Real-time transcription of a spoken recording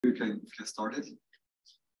We can get started.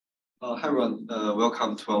 Hi everyone,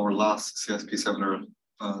 welcome to our last CSP seminar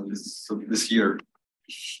this year.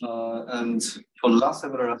 And for the last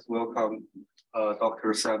seminar, welcome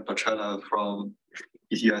Dr. Sam Buchanan from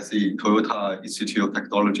ETIC, Toyota Institute of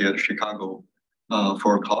Technology at Chicago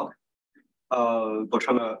for a talk.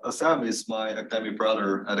 Buchanan, Sam is my academic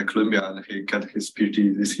brother at Columbia, and he got his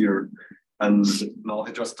PhD this year. And now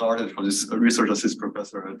he just started for this research assistant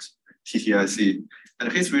professor at TTIC.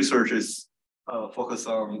 And his research is focused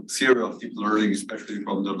on theory of deep learning, especially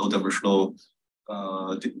from the low-dimensional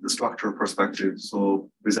structure perspective. So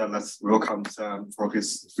with that, let's welcome Sam for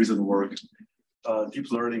his recent work,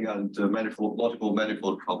 deep learning and multiple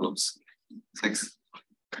manifold problems. Thanks.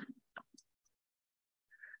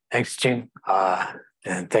 Thanks, Jing.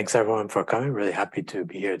 And thanks everyone for coming. Really happy to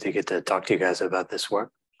be here to get to talk to you guys about this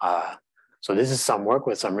work. So this is some work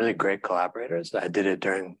with some really great collaborators. I did it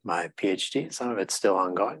during my PhD. Some of it's still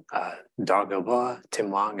ongoing. Dar Gilboa, Tim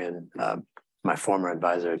Wang, and my former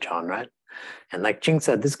advisor, John Wright. And like Jing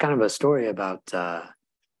said, this is kind of a story about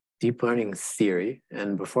deep learning theory.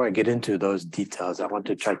 And before I get into those details, I want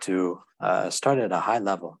to try to start at a high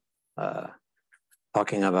level,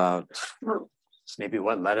 talking about maybe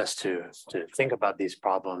what led us to think about these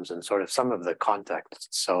problems and sort of some of the context.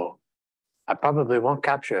 So I probably won't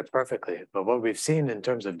capture it perfectly, but what we've seen in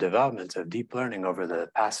terms of developments of deep learning over the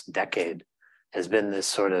past decade has been this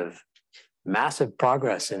sort of massive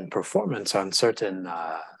progress in performance on certain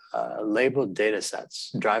labeled data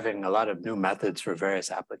sets, driving a lot of new methods for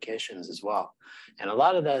various applications as well. And a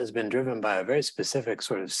lot of that has been driven by a very specific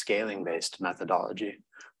sort of scaling-based methodology,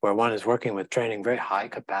 where one is working with training very high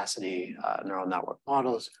capacity neural network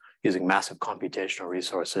models using massive computational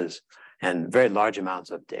resources and very large amounts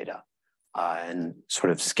of data. And sort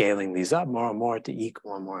of scaling these up more and more to eke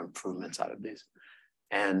more and more improvements out of these.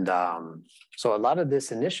 And so a lot of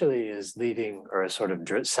this initially is leading or is sort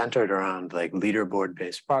of centered around like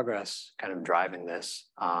leaderboard-based progress, kind of driving this.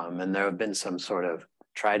 And there have been some sort of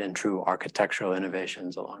tried and true architectural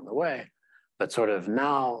innovations along the way. But sort of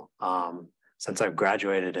now, since I've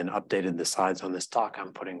graduated and updated the slides on this talk,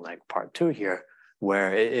 I'm putting like part 2 here,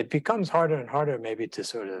 where it becomes harder and harder maybe to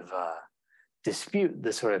sort of dispute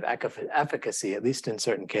the sort of efficacy, at least in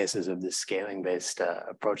certain cases, of this scaling-based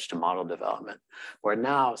approach to model development, where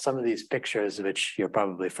now some of these pictures, which you're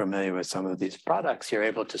probably familiar with some of these products, you're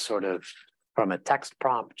able to sort of, from a text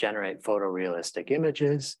prompt, generate photorealistic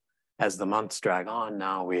images. As the months drag on,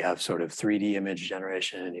 now we have sort of 3D image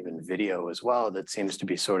generation and even video as well that seems to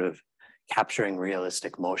be sort of capturing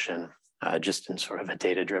realistic motion just in sort of a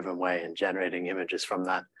data-driven way and generating images from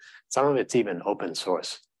that. Some of it's even open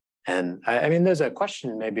source. And I mean, there's a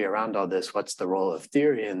question maybe around all this, what's the role of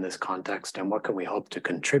theory in this context and what can we hope to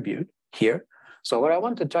contribute here? So what I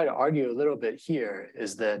want to try to argue a little bit here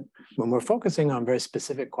is that when we're focusing on very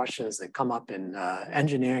specific questions that come up in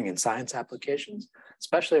engineering and science applications,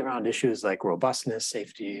 especially around issues like robustness,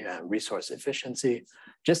 safety, and resource efficiency,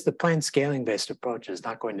 just the plain scaling-based approach is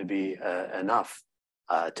not going to be enough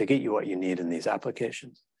to get you what you need in these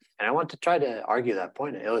applications. And I want to try to argue that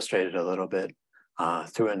point and illustrate it a little bit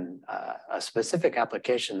through a specific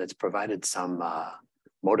application that's provided some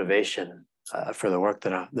motivation for the work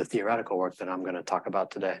that the theoretical work that I'm going to talk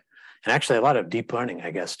about today, and actually a lot of deep learning,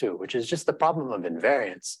 I guess, too, which is just the problem of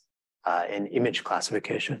invariance in image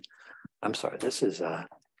classification. I'm sorry, this is. I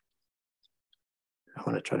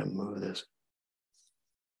want to try to move this.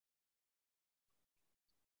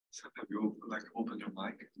 So have you like open your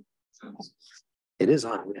mic? It is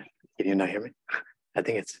on. Can you not hear me? I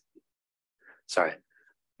think it's. Sorry.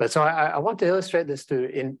 But so I want to illustrate this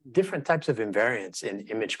in different types of invariants in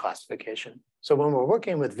image classification. So when we're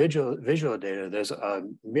working with visual data, there's a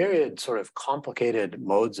myriad sort of complicated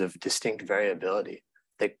modes of distinct variability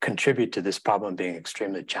that contribute to this problem being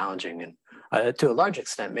extremely challenging. And to a large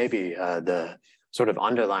extent, maybe the sort of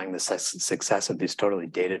underlying the success of these totally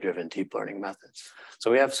data-driven deep learning methods. So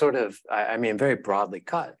we have sort of, I mean, very broadly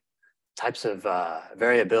cut, types of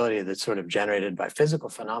variability that's sort of generated by physical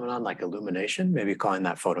phenomenon like illumination, maybe calling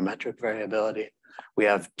that photometric variability. We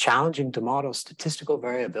have challenging to model statistical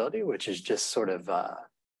variability, which is just sort of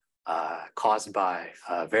caused by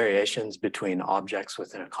variations between objects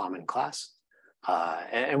within a common class.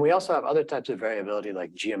 And we also have other types of variability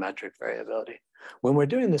like geometric variability. When we're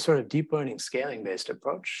doing this sort of deep learning scaling-based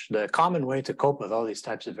approach, the common way to cope with all these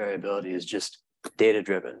types of variability is just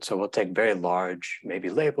data-driven. So we'll take very large, maybe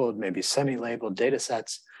labeled, maybe semi-labeled data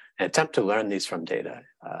sets and attempt to learn these from data.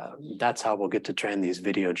 That's how we'll get to train these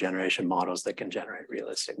video generation models that can generate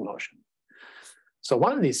realistic motion. So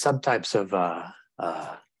one of these subtypes of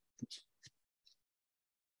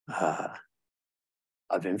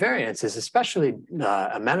invariance is especially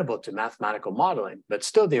amenable to mathematical modeling, but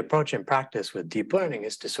still the approach in practice with deep learning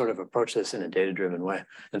is to sort of approach this in a data-driven way.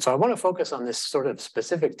 And so I want to focus on this sort of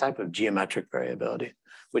specific type of geometric variability,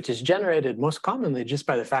 which is generated most commonly just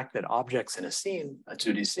by the fact that objects in a scene, a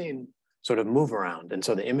 2D scene, sort of move around. And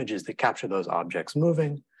so the images that capture those objects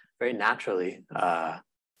moving very naturally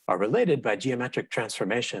are related by geometric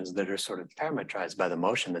transformations that are sort of parametrized by the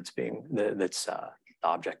motion the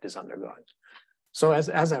object is undergoing. So as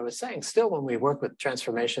I was saying, still when we work with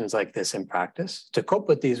transformations like this in practice, to cope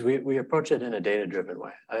with these, we approach it in a data-driven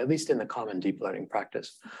way, at least in the common deep learning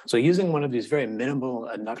practice. So using one of these very minimal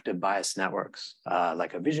inductive bias networks,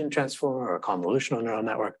 like a vision transformer or a convolutional neural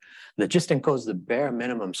network, that just encodes the bare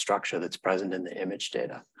minimum structure that's present in the image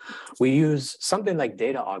data. We use something like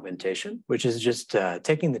data augmentation, which is just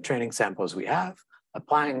taking the training samples we have,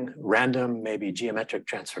 applying random, maybe geometric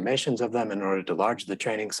transformations of them in order to enlarge the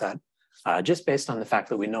training set, just based on the fact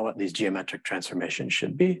that we know what these geometric transformations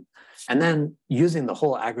should be, and then using the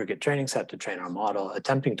whole aggregate training set to train our model,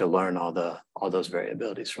 attempting to learn all those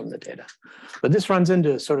variabilities from the data. But this runs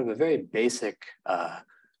into sort of a very basic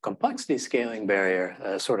complexity scaling barrier,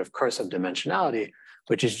 a sort of curse of dimensionality,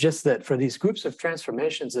 which is just that for these groups of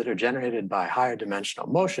transformations that are generated by higher dimensional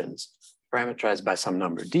motions, parameterized by some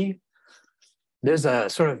number d, there's a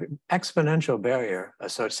sort of exponential barrier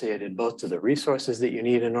associated both to the resources that you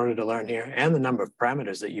need in order to learn here and the number of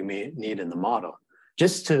parameters that you may need in the model,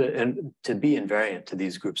 just to be invariant to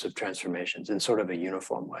these groups of transformations in sort of a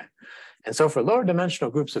uniform way. And so for lower dimensional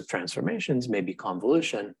groups of transformations, maybe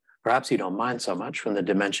convolution, perhaps you don't mind so much when the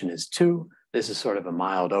dimension is 2. This is sort of a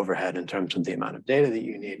mild overhead in terms of the amount of data that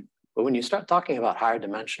you need. But when you start talking about higher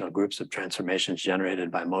dimensional groups of transformations generated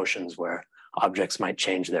by motions where objects might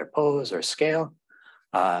change their pose or scale,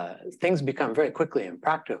 things become very quickly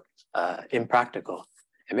impractical.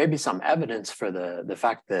 And maybe some evidence for the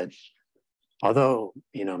fact that, although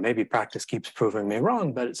maybe practice keeps proving me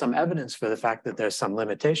wrong, but some evidence for the fact that there's some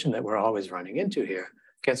limitation that we're always running into here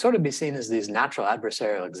can sort of be seen as these natural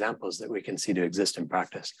adversarial examples that we can see to exist in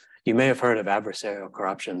practice. You may have heard of adversarial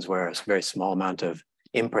corruptions where a very small amount of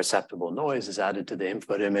imperceptible noise is added to the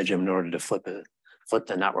input image in order to flip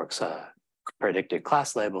the network's predicted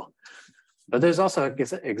class label. But there's also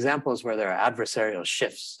examples where there are adversarial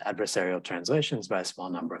shifts, adversarial translations by a small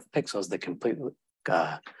number of pixels that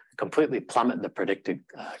completely plummet the predicted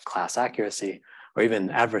class accuracy, or even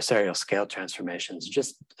adversarial scale transformations,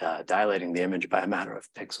 just dilating the image by a matter of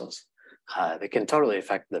pixels. They can totally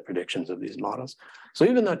affect the predictions of these models. So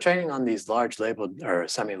even though training on these large labeled or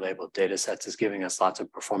semi-labeled data sets is giving us lots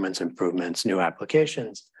of performance improvements, new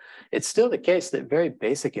applications, it's still the case that very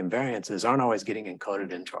basic invariances aren't always getting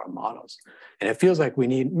encoded into our models. And it feels like we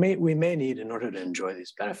may need, in order to enjoy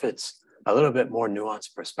these benefits, a little bit more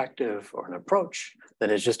nuanced perspective or an approach than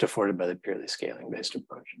is just afforded by the purely scaling-based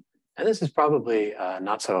approach. And this is probably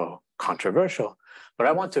not so controversial, but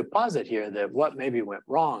I want to posit here that what maybe went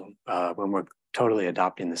wrong when we're totally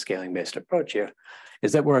adopting the scaling-based approach here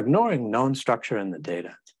is that we're ignoring known structure in the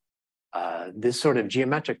data. This sort of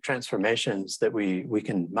geometric transformations that we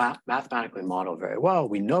can mathematically model very well,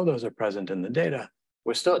 we know those are present in the data.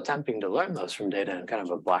 We're still attempting to learn those from data in kind of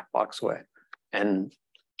a black box way. And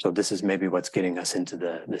so this is maybe what's getting us into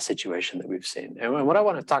the situation that we've seen. And what I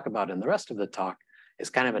want to talk about in the rest of the talk is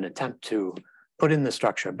kind of an attempt to put in the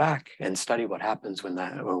structure back and study what happens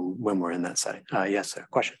when we're in that setting. Yes, sir,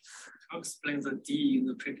 question? How explain the D in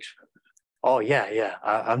the picture? Oh, yeah.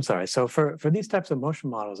 I'm sorry. So for these types of motion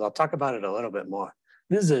models, I'll talk about it a little bit more.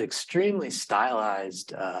 This is an extremely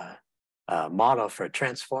stylized model for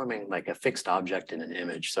transforming like a fixed object in an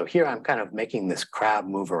image. So here I'm kind of making this crab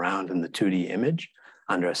move around in the 2D image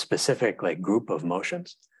under a specific like group of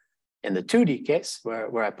motions. In the 2D case,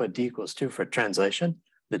 where I put d equals 2 for translation,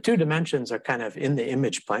 the 2 dimensions are kind of in the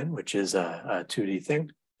image plane, which is a 2D thing.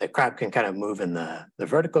 The crab can kind of move in the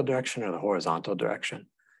vertical direction or the horizontal direction.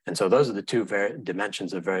 And so those are the 2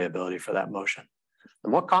 dimensions of variability for that motion. The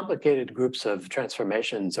more complicated groups of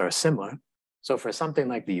transformations are similar. So for something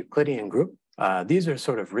like the Euclidean group, these are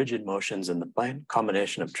sort of rigid motions in the plane,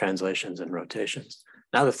 combination of translations and rotations.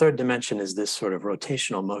 Now the 3rd dimension is this sort of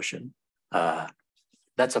rotational motion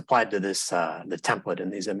that's applied to this, the template in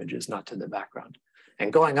these images, not to the background.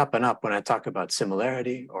 And going up and up, when I talk about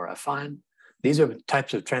similarity or affine, these are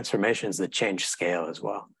types of transformations that change scale as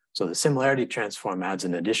well. So the similarity transform adds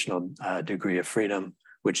an additional degree of freedom,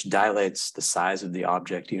 which dilates the size of the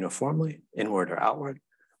object uniformly, inward or outward.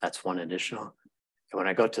 That's one additional. And when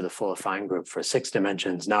I go to the full affine group for 6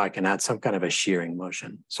 dimensions, now I can add some kind of a shearing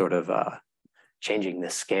motion, sort of changing the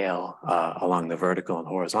scale along the vertical and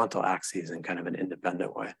horizontal axes in kind of an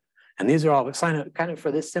independent way. And these are all kind of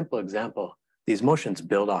for this simple example, these motions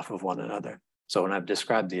build off of one another. So when I've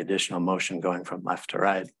described the additional motion going from left to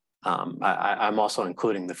right, I'm also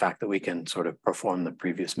including the fact that we can sort of perform the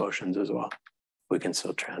previous motions as well. We can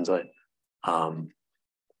still translate. So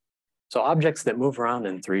objects that move around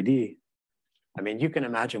in 3D, I mean, you can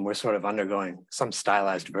imagine we're sort of undergoing some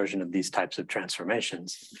stylized version of these types of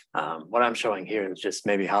transformations. What I'm showing here is just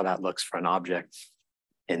maybe how that looks for an object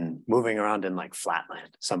in moving around in like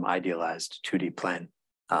flatland, some idealized 2D plane.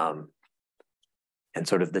 And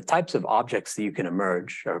sort of the types of objects that you can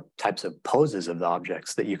emerge, or types of poses of the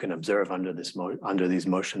objects that you can observe under these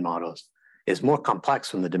motion models, is more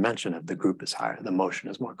complex when the dimension of the group is higher. The motion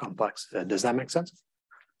is more complex. Does that make sense?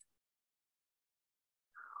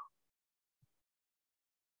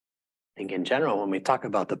 I think in general, when we talk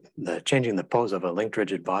about the changing the pose of a linked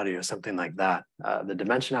rigid body or something like that, the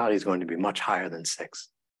dimensionality is going to be much higher than 6.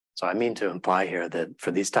 So I mean to imply here that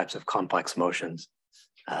for these types of complex motions,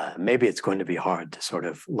 maybe it's going to be hard to sort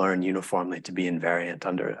of learn uniformly to be invariant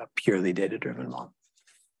under a purely data-driven model.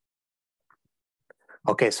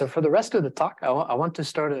 Okay, so for the rest of the talk, I want to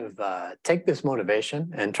sort of take this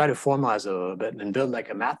motivation and try to formalize it a little bit and build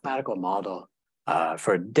like a mathematical model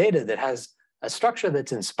for data that has a structure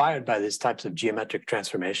that's inspired by these types of geometric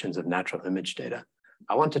transformations of natural image data.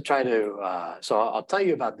 I want to try to, so I'll tell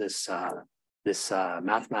you about this,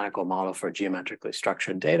 mathematical model for geometrically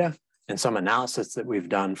structured data and some analysis that we've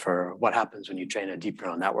done for what happens when you train a deep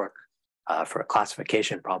neural network for a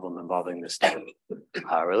classification problem involving this data,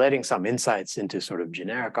 relating some insights into sort of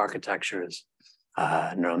generic architectures,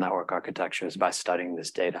 neural network architectures by studying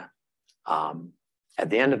this data. At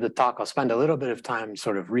the end of the talk, I'll spend a little bit of time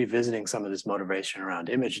sort of revisiting some of this motivation around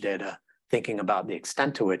image data, thinking about the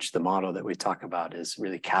extent to which the model that we talk about has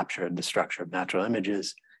really captured the structure of natural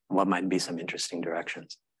images and what might be some interesting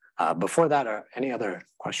directions. Before that, are any other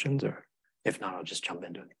questions? Or if not, I'll just jump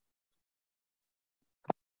into it.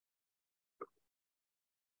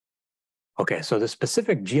 Okay, so the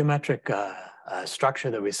specific geometric structure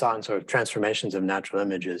that we saw in sort of transformations of natural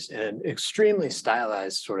images in an extremely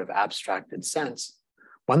stylized sort of abstracted sense,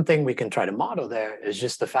 one thing we can try to model there is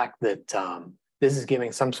just the fact that this is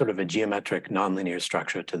giving some sort of a geometric nonlinear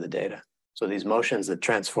structure to the data. So these motions that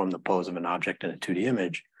transform the pose of an object in a 2D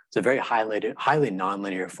image, it's a very highly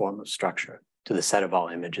nonlinear form of structure to the set of all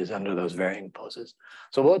images under those varying poses.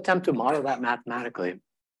 So we'll attempt to model that mathematically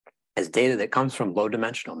as data that comes from low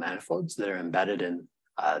dimensional manifolds that are embedded in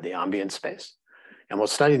the ambient space. And we'll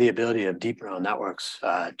study the ability of deep neural networks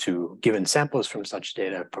to, given samples from such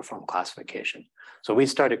data, perform classification. So we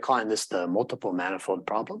started calling this the multiple manifold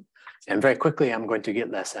problem. And very quickly, I'm going to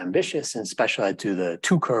get less ambitious and specialize to the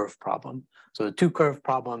two-curve problem. So the two-curve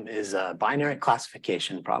problem is a binary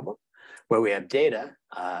classification problem where we have data.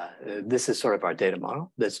 This is sort of our data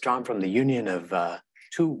model that's drawn from the union of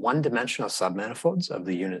two one-dimensional submanifolds of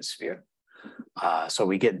the unit sphere. So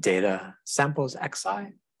we get data samples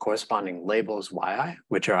xi, corresponding labels yi,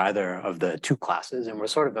 which are either of the two classes. And we're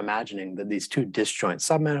sort of imagining that these two disjoint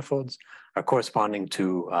submanifolds are corresponding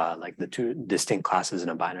to like the two distinct classes in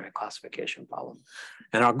a binary classification problem.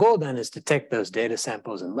 And our goal then is to take those data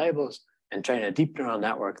samples and labels and train a deep neural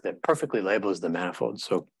network that perfectly labels the manifolds,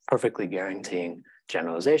 so perfectly guaranteeing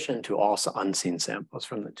generalization to all unseen samples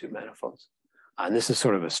from the two manifolds. And this is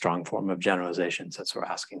sort of a strong form of generalization since we're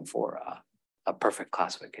asking for a perfect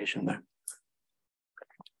classification there.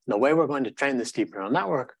 The way we're going to train this deep neural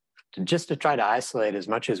network just to try to isolate as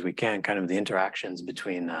much as we can kind of the interactions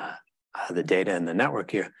between the data and the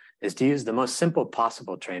network here is to use the most simple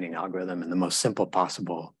possible training algorithm and the most simple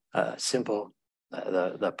possible, the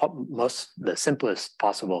simplest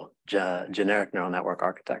possible generic neural network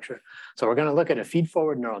architecture. So we're going to look at a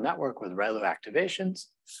feed-forward neural network with ReLU activations,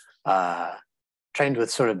 trained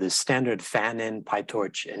with sort of this standard fan-in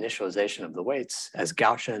PyTorch initialization of the weights as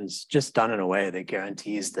Gaussians, just done in a way that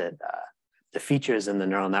guarantees that the features in the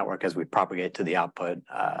neural network as we propagate to the output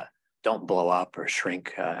don't blow up or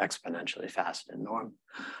shrink exponentially fast in norm.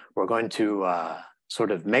 We're going to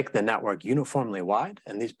sort of make the network uniformly wide,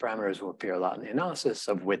 and these parameters will appear a lot in the analysis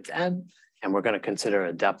of width n, and we're going to consider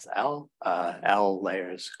a depth L, L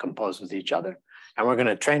layers composed with each other. And we're going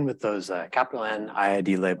to train with those capital N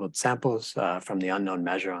IID labeled samples from the unknown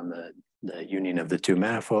measure on the union of the two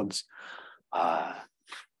manifolds,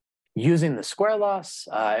 using the square loss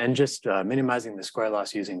and just minimizing the square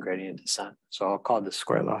loss using gradient descent. So I'll call the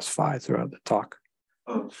square loss phi throughout the talk.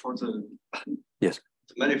 For the yes,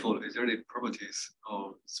 the manifold, is there any properties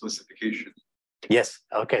or specification? Yes.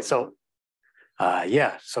 Okay. So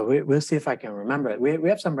yeah, so we'll see if I can remember it. We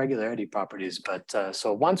have some regularity properties, but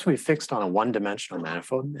so once we fixed on a one-dimensional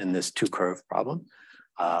manifold in this two-curve problem,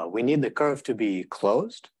 we need the curve to be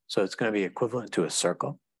closed. So it's going to be equivalent to a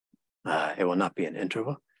circle. It will not be an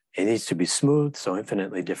interval. It needs to be smooth, so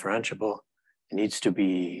infinitely differentiable. It needs to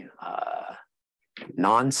be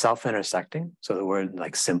non-self-intersecting, so the word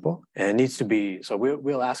like simple. And it needs to be, so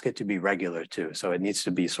we'll ask it to be regular too. So it needs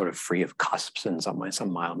to be sort of free of cusps in some way,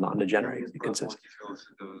 some mild non-degeneracy consistent.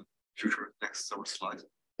 The future next slide.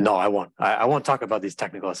 No, I won't. I won't talk about these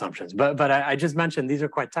technical assumptions, but I just mentioned these are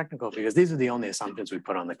quite technical because these are the only assumptions we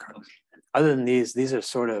put on the curve. Other than these are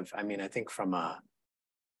sort of, I mean, I think from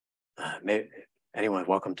maybe anyone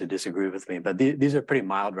welcome to disagree with me, but these are pretty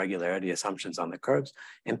mild regularity assumptions on the curves.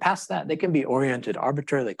 And past that, they can be oriented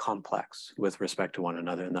arbitrarily complex with respect to one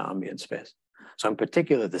another in the ambient space. So in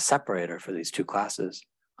particular, the separator for these two classes,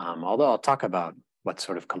 although I'll talk about what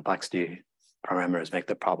sort of complexity parameters make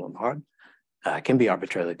the problem hard, can be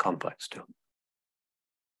arbitrarily complex too.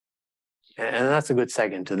 And that's a good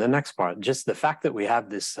segue into the next part. Just the fact that we have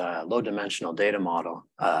this low dimensional data model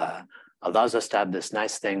allows us to have this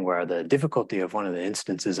nice thing where the difficulty of one of the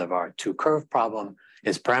instances of our two curve problem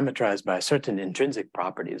is parameterized by certain intrinsic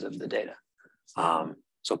properties of the data.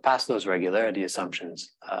 So past those regularity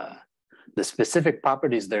assumptions, the specific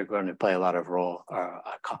properties that are going to play a lot of role, or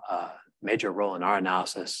a major role in our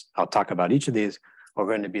analysis, I'll talk about each of these, are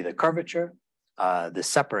going to be the curvature, the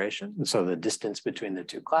separation, so the distance between the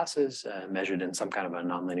two classes measured in some kind of a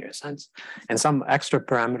nonlinear sense, and some extra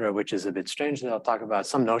parameter, which is a bit strange that I'll talk about,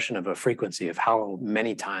 some notion of a frequency of how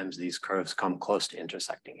many times these curves come close to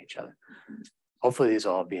intersecting each other. Hopefully these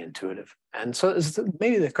will all be intuitive. And so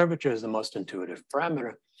maybe the curvature is the most intuitive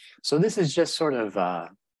parameter. So this is just sort of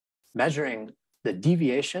measuring the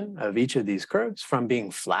deviation of each of these curves from being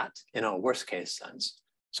flat in a worst case sense.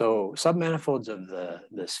 So submanifolds of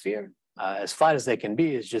the sphere, as flat as they can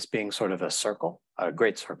be, is just being sort of a circle, a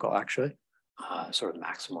great circle actually, sort of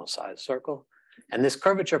maximal size circle. And this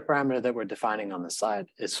curvature parameter that we're defining on the side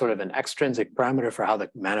is sort of an extrinsic parameter for how the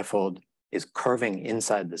manifold is curving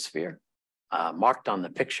inside the sphere, marked on the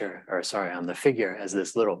picture, or sorry, on the figure as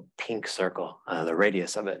this little pink circle, the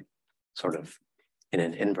radius of it, sort of in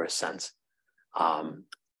an inverse sense.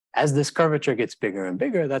 As this curvature gets bigger and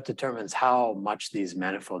bigger, that determines how much these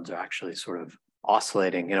manifolds are actually sort of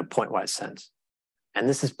oscillating in a pointwise sense. And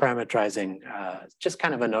this is parameterizing just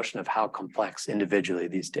kind of a notion of how complex individually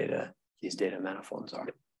these data manifolds are.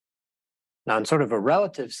 Now, in sort of a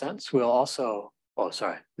relative sense, we'll also, oh,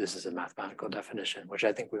 sorry, this is a mathematical definition, which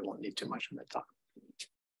I think we won't need too much in the talk.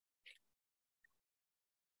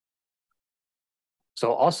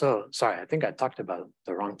 So also, sorry, I think I talked about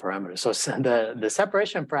the wrong parameter. So the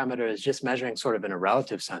separation parameter is just measuring sort of in a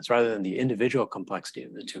relative sense, rather than the individual complexity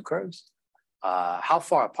of the two curves, how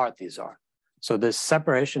far apart these are. So this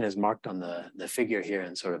separation is marked on the figure here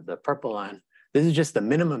in sort of the purple line. This is just the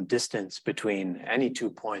minimum distance between any 2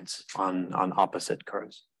 points on opposite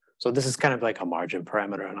curves. So this is kind of like a margin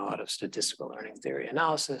parameter in a lot of statistical learning theory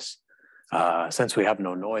analysis. Since we have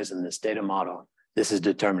no noise in this data model, this is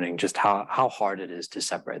determining just how hard it is to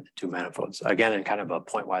separate the two manifolds, again, in kind of a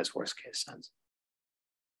pointwise worst case sense.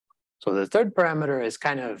 So the third parameter is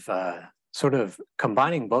kind of sort of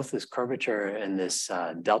combining both this curvature and this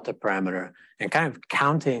delta parameter and kind of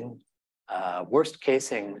counting, worst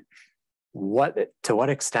casing, to what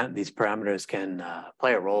extent these parameters can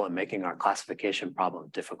play a role in making our classification problem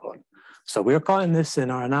difficult. So we're calling this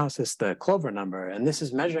in our analysis the Clover number, and this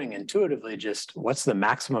is measuring intuitively just what's the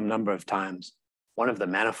maximum number of times one of the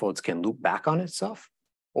manifolds can loop back on itself,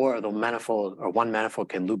 or the manifold, or one manifold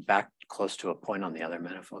can loop back close to a point on the other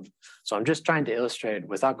manifold. So I'm just trying to illustrate,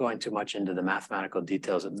 without going too much into the mathematical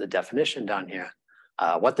details of the definition down here,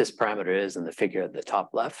 what this parameter is in the figure at the top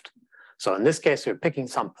left. So in this case, we're picking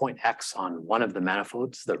some point X on one of the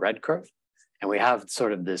manifolds, the red curve, and we have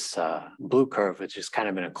sort of this blue curve, which is kind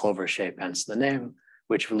of in a clover shape, hence the name,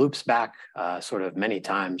 which loops back sort of many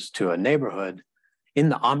times to a neighborhood in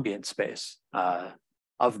the ambient space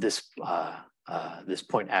of this, this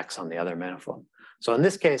point X on the other manifold. So in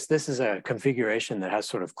this case, this is a configuration that has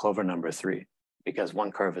sort of Clover number 3, because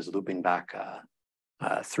one curve is looping back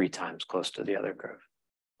 3 times close to the other curve.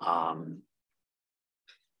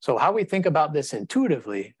 So how we think about this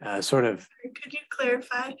intuitively, sort of. Could you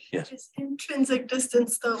clarify? Yes. Is intrinsic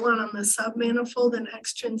distance the one on the submanifold and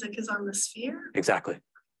extrinsic is on the sphere? Exactly.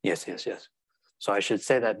 Yes, yes, yes. So I should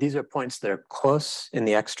say that these are points that are close in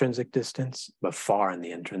the extrinsic distance, but far in the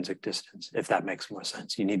intrinsic distance, if that makes more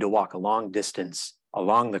sense. You need to walk a long distance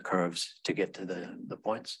along the curves to get to the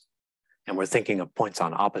points. And we're thinking of points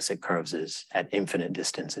on opposite curves as at infinite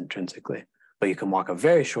distance intrinsically, but you can walk a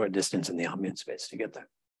very short distance in the ambient space to get there.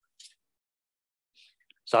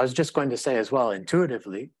 So I was just going to say as well,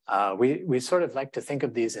 intuitively, we sort of like to think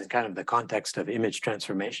of these in kind of the context of image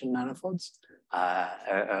transformation manifolds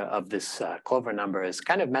of this Clover number as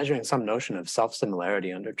kind of measuring some notion of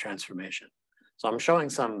self-similarity under transformation. So I'm showing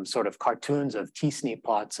some sort of cartoons of t-SNE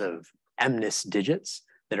plots of MNIST digits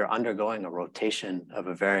that are undergoing a rotation of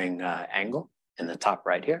a varying angle in the top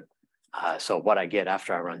right here. So what I get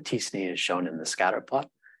after I run t-SNE is shown in the scatter plot.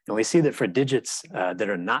 And we see that for digits that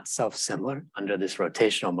are not self-similar under this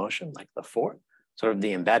rotational motion, like the 4, sort of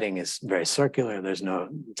the embedding is very circular. There's no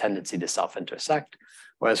tendency to self-intersect.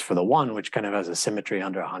 Whereas for the 1, which kind of has a symmetry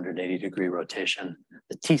under 180-degree rotation,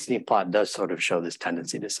 the t-SNE plot does sort of show this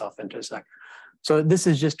tendency to self-intersect. So this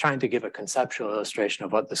is just trying to give a conceptual illustration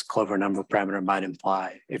of what this Clover number parameter might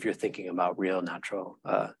imply if you're thinking about real natural,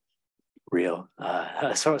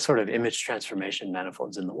 sort of image transformation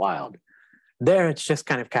manifolds in the wild. There, it's just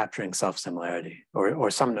kind of capturing self-similarity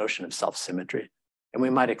or some notion of self-symmetry. And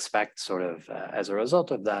we might expect sort of as a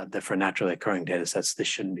result of that for naturally occurring data sets, this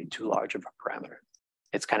shouldn't be too large of a parameter.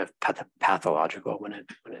 It's kind of pathological when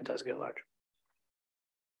it does get larger.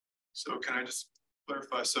 So can I just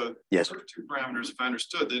clarify? So yes, sort of 2 parameters, if I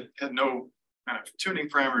understood, that had no kind of tuning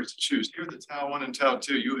parameters to choose. Here, the tau 1 and tau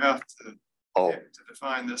 2, you have to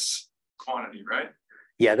define this quantity, right?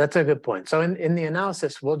 Yeah, that's a good point. So in the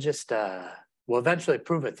analysis, we'll just we'll eventually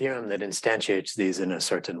prove a theorem that instantiates these in a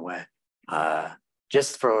certain way.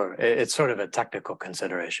 Just for, it's sort of a technical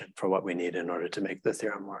consideration for what we need in order to make the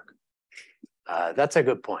theorem work. That's a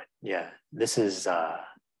good point. Yeah, this is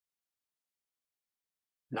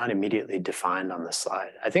not immediately defined on the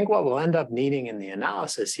slide. I think what we'll end up needing in the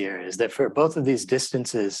analysis here is that for both of these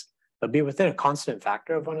distances, they'll be within a constant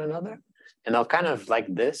factor of one another. And they'll kind of like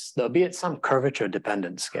this, they'll be at some curvature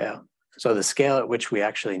dependent scale. So the scale at which we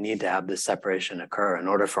actually need to have this separation occur in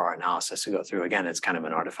order for our analysis to go through, again, it's kind of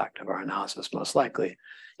an artifact of our analysis most likely,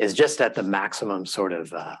 is just at the maximum sort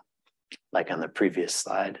of, like on the previous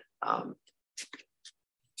slide,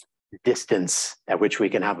 distance at which we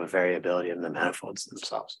can have a variability in the manifolds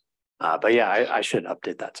themselves. But yeah, I should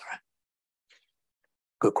update that, sorry.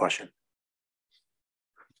 Good question.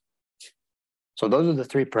 So those are the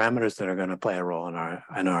 3 parameters that are going to play a role in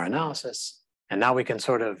our analysis. And now we can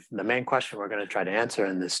sort of, the main question we're going to try to answer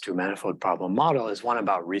in this 2-manifold problem model is one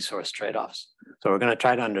about resource trade-offs. So we're going to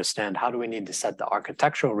try to understand how do we need to set the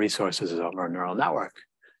architectural resources of our neural network,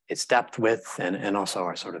 its depth, width, and also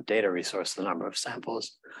our sort of data resource, the number of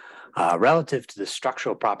samples, relative to the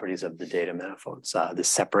structural properties of the data manifolds, this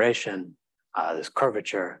separation, this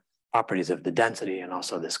curvature, properties of the density, and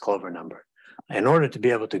also this Clover number, in order to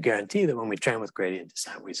be able to guarantee that when we train with gradient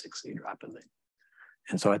descent, we succeed rapidly.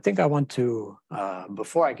 And so I think I want to,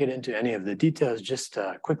 before I get into any of the details, just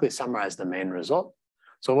quickly summarize the main result.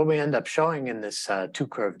 So what we end up showing in this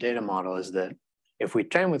 2-curve data model is that if we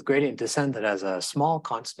train with gradient descent that has a small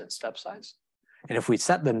constant step size, and if we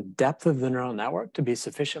set the depth of the neural network to be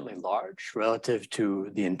sufficiently large relative to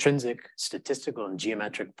the intrinsic statistical and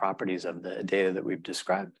geometric properties of the data that we've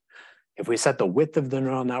described, if we set the width of the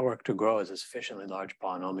neural network to grow as a sufficiently large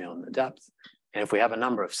polynomial in the depth, and if we have a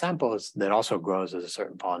number of samples that also grows as a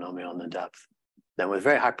certain polynomial in the depth, then with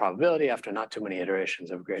very high probability, after not too many iterations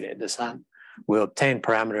of gradient descent, we'll obtain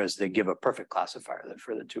parameters that give a perfect classifier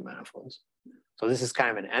for the 2 manifolds. So this is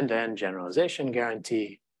kind of an end-to-end generalization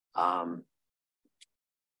guarantee.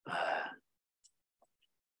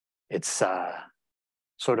 It's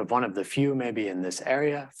sort of one of the few maybe in this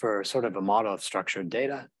area for sort of a model of structured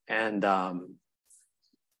data. And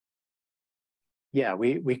yeah,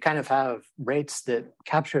 we kind of have rates that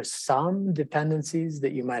capture some dependencies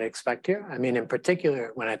that you might expect here. I mean, in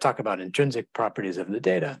particular, when I talk about intrinsic properties of the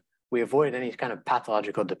data, we avoid any kind of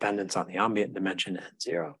pathological dependence on the ambient dimension at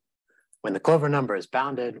 0. When the Clover number is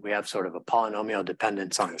bounded, we have sort of a polynomial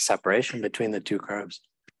dependence on the separation between the 2 curves.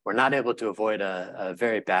 We're not able to avoid a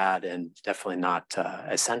very bad and definitely not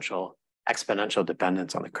essential exponential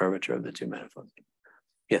dependence on the curvature of the 2 manifolds.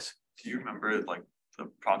 Yes? Do you remember like the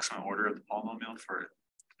approximate order of the polynomial for it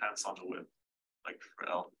depends on the width, like for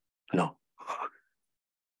L? No.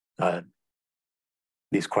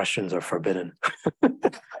 These questions are forbidden.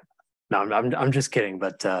 No, I'm just kidding,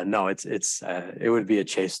 but no, it would be a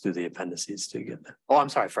chase through the appendices to get there. Oh, I'm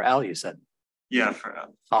sorry, for L you said? Yeah, for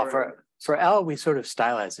L. For L, we sort of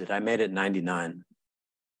stylized it. I made it 99.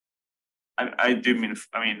 I do mean,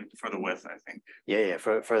 for the width, I think. Yeah.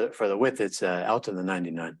 For the width, it's L to the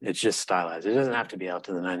 99. It's just stylized. It doesn't have to be L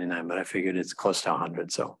to the 99, but I figured it's close to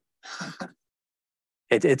 100. So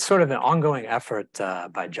it's sort of an ongoing effort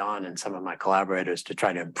by John and some of my collaborators to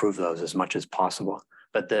try to improve those as much as possible.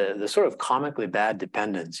 But the sort of comically bad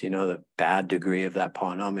dependence, the bad degree of that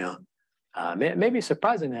polynomial, Maybe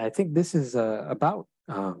surprisingly, I think this is about,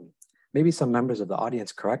 maybe some members of the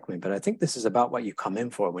audience correct me, but I think this is about what you come in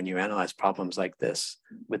for when you analyze problems like this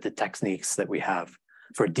with the techniques that we have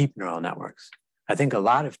for deep neural networks. I think a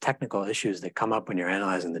lot of technical issues that come up when you're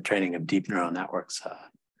analyzing the training of deep neural networks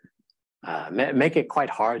make it quite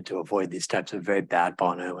hard to avoid these types of very bad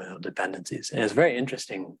polynomial dependencies. And it's very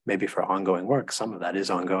interesting, maybe for ongoing work, some of that is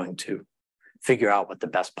ongoing to figure out what the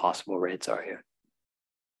best possible rates are here.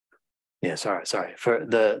 Yeah, sorry. For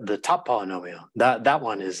the top polynomial, that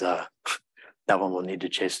one is that one will need to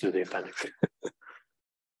chase through the appendix.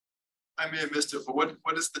 I may have missed it, but what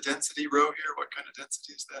is the density row here? What kind of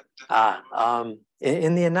density is that?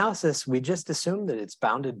 In the analysis, we just assume that it's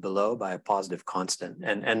bounded below by a positive constant,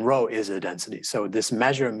 and rho is a density. So this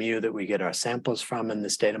measure mu that we get our samples from in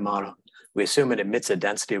this data model, we assume it emits a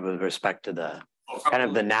density with respect to the kind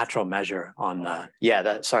of the natural measure on the,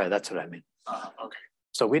 that's what I mean. Okay.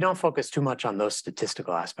 So we don't focus too much on those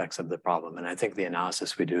statistical aspects of the problem. And I think the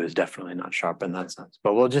analysis we do is definitely not sharp in that sense.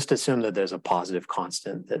 But we'll just assume that there's a positive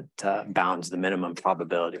constant that bounds the minimum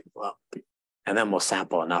probability below. And then we'll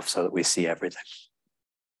sample enough so that we see everything.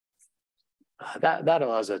 That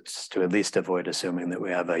allows us to at least avoid assuming that we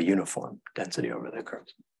have a uniform density over the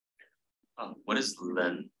curves. What is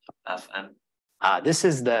len Fn? This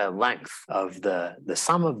is the length of the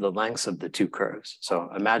sum of the lengths of the two curves. So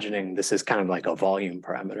imagining this is kind of like a volume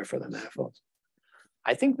parameter for the manifolds.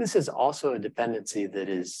 I think this is also a dependency that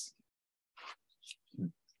is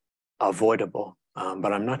avoidable,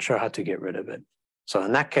 but I'm not sure how to get rid of it. So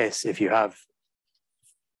in that case, if you have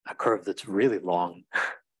a curve that's really long,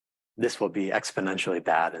 this will be exponentially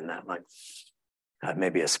bad in that length.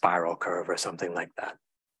 Maybe a spiral curve or something like that.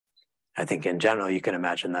 I think in general, you can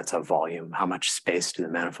imagine that's a volume. How much space do the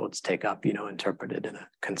manifolds take up, interpreted in a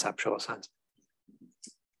conceptual sense?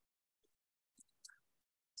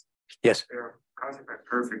 Yes? They're classified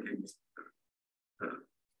perfectly. The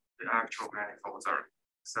actual manifolds are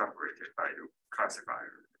separated by the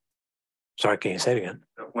classifier. Sorry, can you say it again?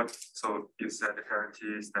 So you said the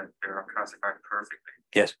guarantee is that they are classified perfectly.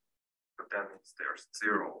 Yes. But that means there's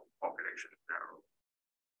zero population error.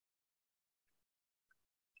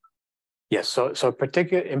 Yes, so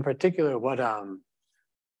in particular, what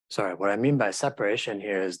I mean by separation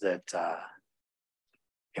here is that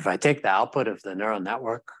if I take the output of the neural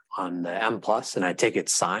network on the M plus and I take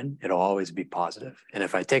its sign, it'll always be positive. And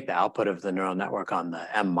if I take the output of the neural network on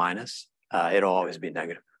the M minus, it'll always be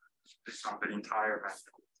negative. It's not the entire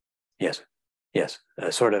manifold. Yes,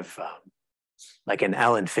 sort of like an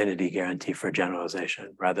L infinity guarantee for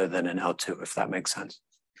generalization rather than an L2, if that makes sense.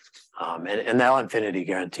 And the L infinity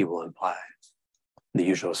guarantee will imply the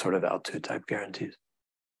usual sort of L2 type guarantees,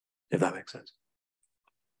 if that makes sense.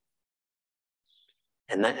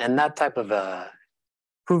 And that type of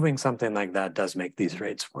proving something like that does make these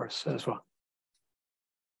rates worse as well.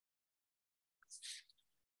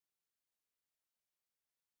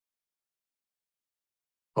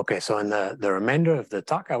 Okay, so in the remainder of the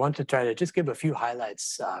talk, I want to try to just give a few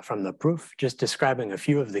highlights from the proof, just describing a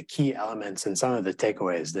few of the key elements and some of the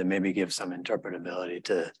takeaways that maybe give some interpretability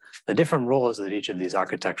to the different roles that each of these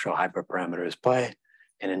architectural hyperparameters play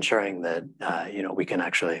in ensuring that we can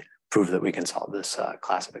actually prove that we can solve this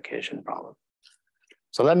classification problem.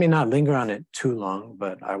 So let me not linger on it too long,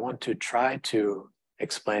 but I want to try to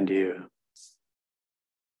explain to you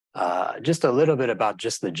just a little bit about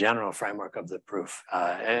just the general framework of the proof,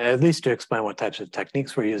 at least to explain what types of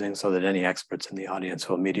techniques we're using so that any experts in the audience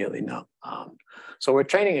will immediately know. So we're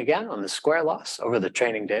training again on the square loss over the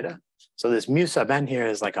training data. So this mu sub n here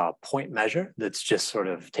is like a point measure that's just sort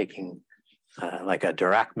of taking like a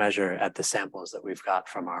Dirac measure at the samples that we've got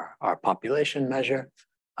from our population measure,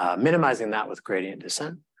 minimizing that with gradient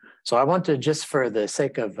descent. So I want to, just for the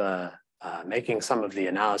sake of making some of the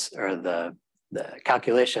analysis or the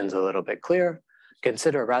calculations a little bit clearer,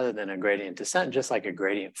 consider rather than a gradient descent, just like a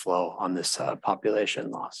gradient flow on this population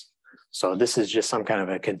loss. So this is just some kind of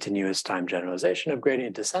a continuous time generalization of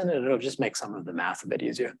gradient descent, and it'll just make some of the math a bit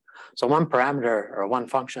easier. So one parameter or one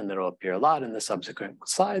function that will appear a lot in the subsequent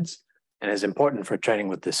slides and is important for training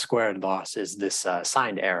with this squared loss is this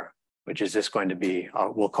signed error, which is just going to be,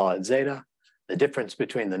 we'll call it zeta, the difference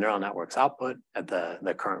between the neural network's output at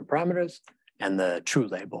the current parameters and the true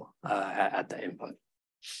label at the input.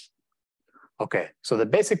 Okay, so the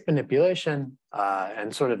basic manipulation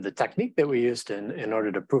and sort of the technique that we used in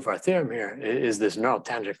order to prove our theorem here is this neural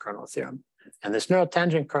tangent kernel theorem. And this neural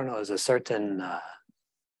tangent kernel is a certain,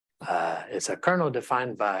 it's a kernel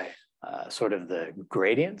defined by sort of the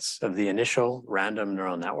gradients of the initial random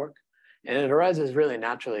neural network. And it arises really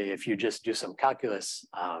naturally if you just do some calculus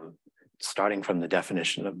starting from the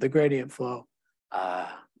definition of the gradient flow,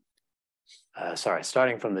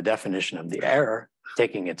 starting from the definition of the error,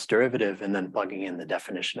 taking its derivative, and then plugging in the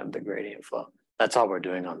definition of the gradient flow. That's all we're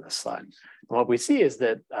doing on this slide. And what we see is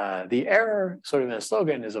that the error, sort of in a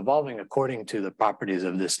slogan, is evolving according to the properties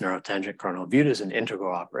of this neurotangent kernel viewed as an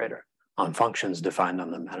integral operator on functions defined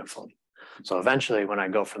on the manifold. So eventually, when I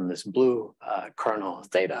go from this blue kernel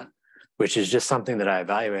theta, which is just something that I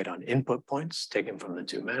evaluate on input points taken from the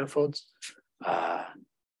two manifolds,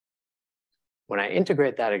 when I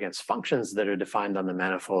integrate that against functions that are defined on the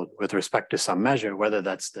manifold with respect to some measure, whether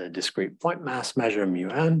that's the discrete point mass measure mu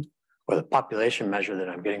n, or the population measure that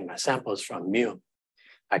I'm getting my samples from mu,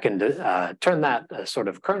 I can turn that sort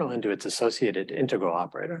of kernel into its associated integral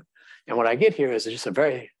operator. And what I get here is just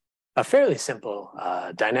a fairly simple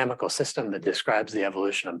dynamical system that describes the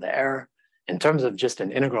evolution of the error in terms of just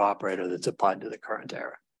an integral operator that's applied to the current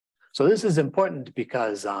error. So this is important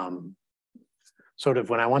because sort of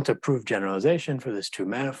when I want to prove generalization for this two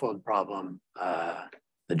manifold problem,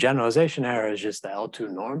 the generalization error is just the L2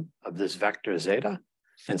 norm of this vector zeta.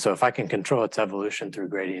 And so if I can control its evolution through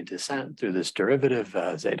gradient descent through this derivative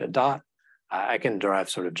zeta dot, I can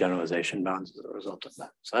derive sort of generalization bounds as a result of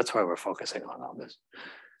that. So that's why we're focusing on all this.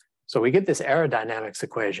 So we get this error dynamics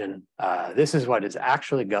equation. This is what is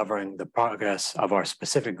actually governing the progress of our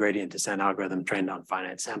specific gradient descent algorithm trained on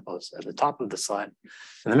finite samples at the top of the slide.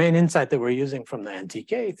 And the main insight that we're using from the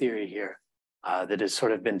NTK theory here that has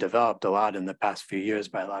sort of been developed a lot in the past few years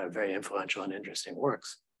by a lot of very influential and interesting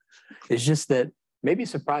works is just that maybe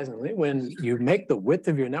surprisingly, when you make the width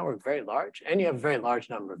of your network very large and you have a very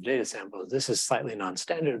large number of data samples, this is slightly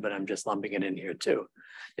non-standard, but I'm just lumping it in here too.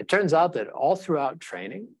 It turns out that all throughout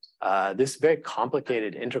training, this very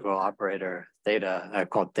complicated integral operator theta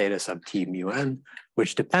called theta sub t mu n,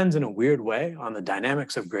 which depends in a weird way on the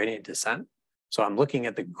dynamics of gradient descent. So I'm looking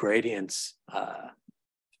at the gradients, and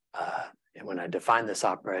when I define this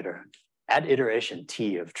operator at iteration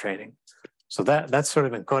t of training. So that's sort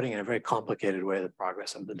of encoding in a very complicated way the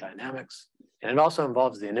progress of the dynamics. And it also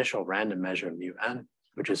involves the initial random measure mu n,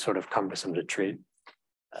 which is sort of cumbersome to treat.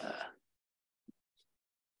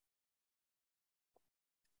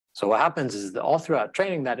 So what happens is that all throughout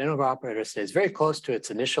training, that integral operator stays very close to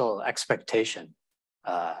its initial expectation.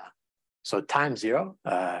 So time zero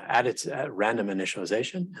at its random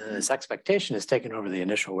initialization, and this expectation is taken over the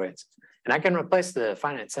initial weights. And I can replace the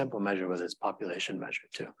finite sample measure with its population measure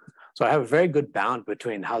too. So I have a very good bound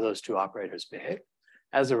between how those two operators behave.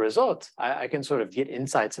 As a result, I can sort of get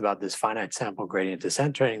insights about this finite sample gradient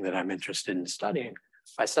descent training that I'm interested in studying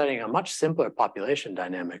by studying a much simpler population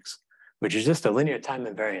dynamics, which is just a linear time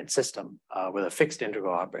invariant system with a fixed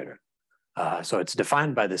integral operator. So it's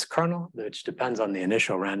defined by this kernel, which depends on the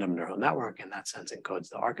initial random neural network, in that sense encodes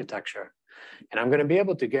the architecture. And I'm going to be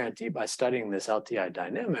able to guarantee by studying this LTI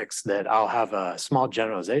dynamics that I'll have a small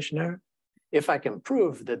generalization error if I can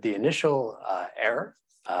prove that the initial error,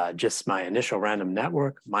 just my initial random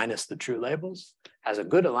network minus the true labels, has a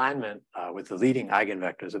good alignment with the leading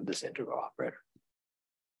eigenvectors of this integral operator.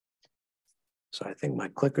 So I think my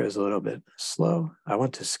clicker is a little bit slow. I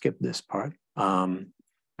want to skip this part.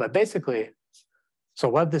 But basically, so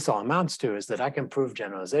what this all amounts to is that I can prove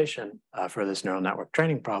generalization for this neural network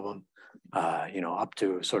training problem, up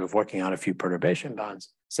to sort of working out a few perturbation bounds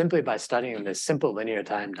simply by studying this simple linear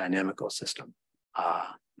time dynamical system,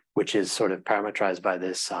 which is sort of parameterized by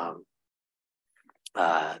this,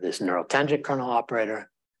 this neural tangent kernel operator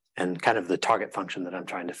and kind of the target function that I'm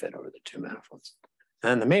trying to fit over the two manifolds.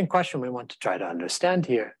 And the main question we want to try to understand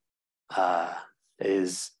here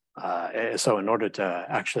is, so in order to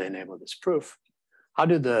actually enable this proof, how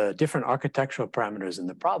do the different architectural parameters in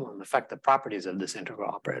the problem affect the properties of this integral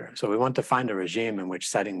operator? So we want to find a regime in which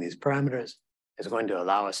setting these parameters is going to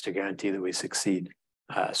allow us to guarantee that we succeed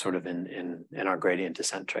sort of in our gradient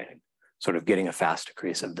descent training, sort of getting a fast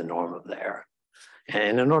decrease of the norm of the error.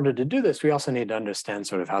 And in order to do this, we also need to understand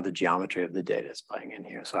sort of how the geometry of the data is playing in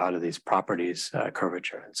here. So how do these properties,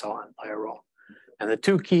 curvature, and so on play a role? And the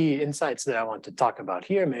two key insights that I want to talk about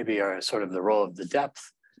here maybe are sort of the role of the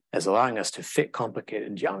depth as allowing us to fit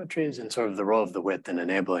complicated geometries and sort of the role of the width in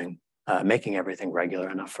enabling, making everything regular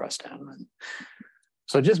enough for us to analyze.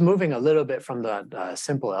 So just moving a little bit from the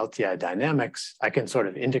simple LTI dynamics, I can sort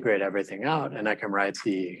of integrate everything out and I can write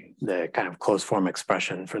the kind of closed form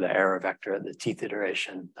expression for the error vector at the tth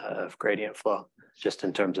iteration of gradient flow, just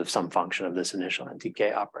in terms of some function of this initial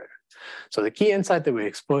NTK operator. So the key insight that we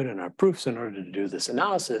exploit in our proofs in order to do this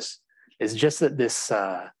analysis is just that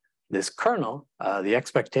this kernel, the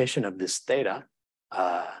expectation of this theta,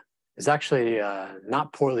 is actually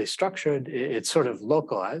not poorly structured. It's sort of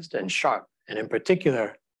localized and sharp. And in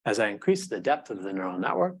particular, as I increase the depth of the neural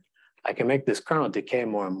network, I can make this kernel decay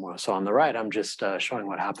more and more. So on the right, I'm just showing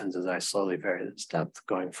what happens as I slowly vary this depth,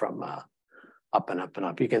 going from up and up and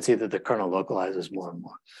up. You can see that the kernel localizes more and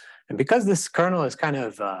more. And because this kernel is kind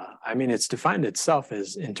of, I mean, it's defined itself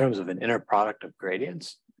as in terms of an inner product of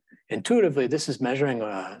gradients. Intuitively, this is measuring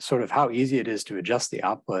sort of how easy it is to adjust the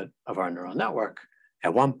output of our neural network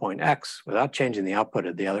at one point x without changing the output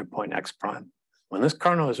at the other point x prime. When this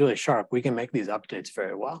kernel is really sharp, we can make these updates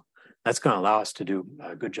very well. That's going to allow us to do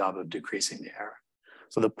a good job of decreasing the error.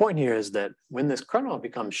 So the point here is that when this kernel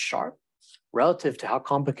becomes sharp, relative to how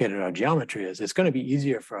complicated our geometry is, it's going to be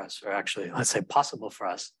easier for us, or actually, let's say possible for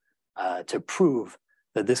us, to prove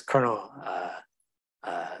that this kernel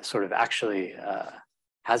sort of actually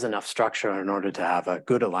has enough structure in order to have a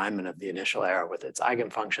good alignment of the initial error with its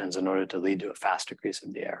eigenfunctions in order to lead to a fast decrease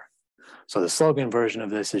of the error. So the slogan version of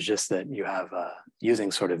this is just that you have,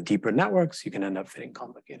 using sort of deeper networks, you can end up fitting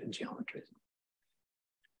complicated geometries.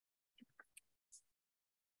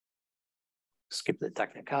 Skip the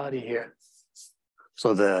technicality here.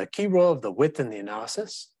 So the key role of the width in the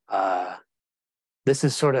analysis, this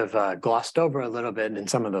is sort of glossed over a little bit in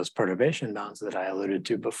some of those perturbation bounds that I alluded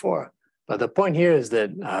to before. But the point here is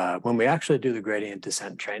that when we actually do the gradient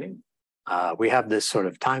descent training, we have this sort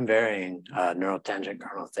of time varying neural tangent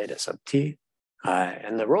kernel theta sub t.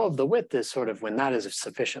 And the role of the width is sort of when that is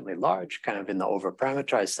sufficiently large, kind of in the over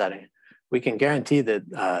parameterized setting, we can guarantee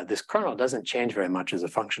that this kernel doesn't change very much as a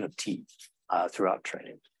function of t throughout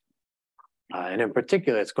training. And in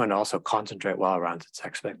particular, it's going to also concentrate well around its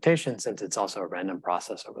expectation, since it's also a random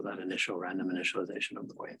process over that initial random initialization of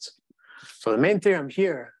the weights. So the main theorem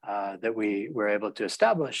here that we were able to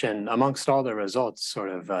establish, and amongst all the results, sort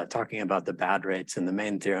of talking about the bad rates in the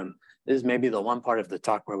main theorem, is maybe the one part of the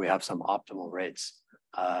talk where we have some optimal rates.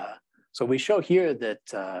 So we show here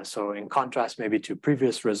that, so in contrast maybe to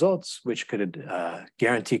previous results, which could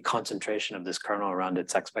guarantee concentration of this kernel around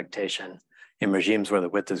its expectation in regimes where the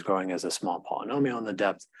width is growing as a small polynomial in the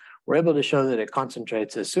depth, we're able to show that it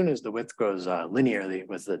concentrates as soon as the width grows linearly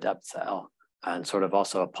with the depth L, and sort of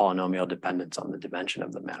also a polynomial dependence on the dimension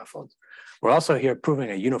of the manifolds. We're also here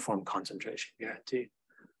proving a uniform concentration guarantee.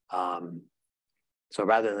 So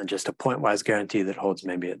rather than just a point-wise guarantee that holds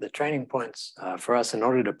maybe at the training points, for us, in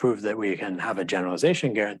order to prove that we can have a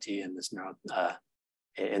generalization guarantee in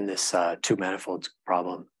this two manifolds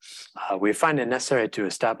problem, we find it necessary to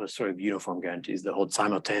establish sort of uniform guarantees that hold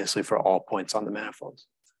simultaneously for all points on the manifolds.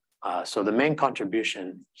 So the main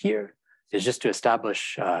contribution here is just to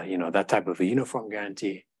establish, that type of a uniform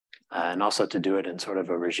guarantee, and also to do it in sort of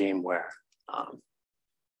a regime where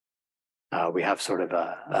we have sort of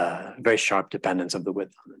a very sharp dependence of the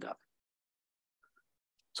width on the depth.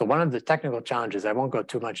 So one of the technical challenges, I won't go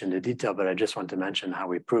too much into detail, but I just want to mention how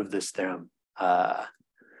we prove this theorem,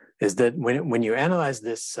 is that when you analyze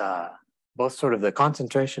this, both sort of the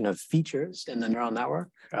concentration of features in the neural network,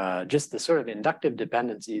 just the sort of inductive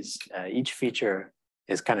dependencies, each feature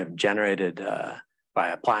is kind of generated by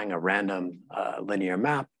applying a random linear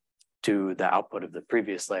map to the output of the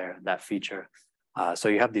previous layer, that feature. So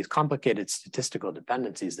you have these complicated statistical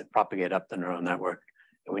dependencies that propagate up the neural network.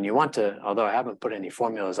 And when you want to, although I haven't put any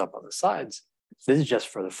formulas up on the slides, this is just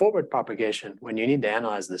for the forward propagation. When you need to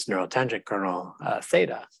analyze this neural tangent kernel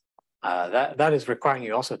theta, that is requiring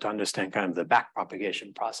you also to understand kind of the back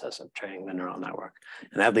propagation process of training the neural network.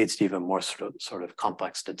 And that leads to even more sort of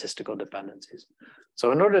complex statistical dependencies.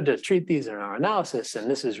 So in order to treat these in our analysis, and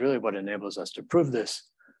this is really what enables us to prove this,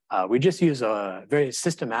 we just use a very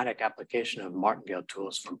systematic application of martingale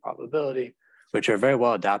tools from probability, which are very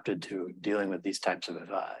well adapted to dealing with these types of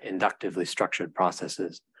inductively structured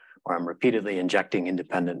processes, where I'm repeatedly injecting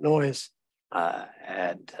independent noise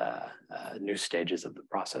at new stages of the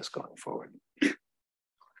process going forward.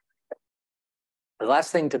 The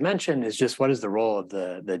last thing to mention is just what is the role of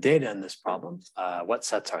the data in this problem? What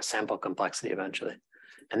sets our sample complexity eventually?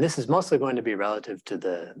 And this is mostly going to be relative to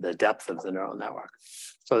the depth of the neural network.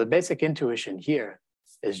 So the basic intuition here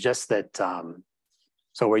is just that,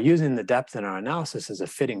 so we're using the depth in our analysis as a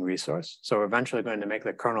fitting resource. So we're eventually going to make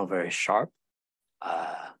the kernel very sharp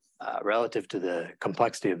relative to the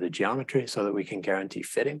complexity of the geometry so that we can guarantee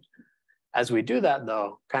fitting. As we do that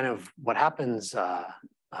though, kind of what happens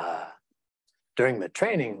during the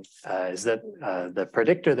training is that the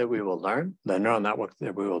predictor that we will learn, the neural network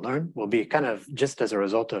that we will learn, will be kind of just as a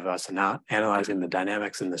result of us now analyzing the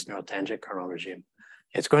dynamics in this neural tangent kernel regime.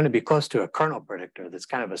 It's going to be close to a kernel predictor that's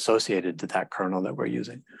kind of associated to that kernel that we're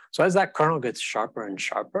using. So as that kernel gets sharper and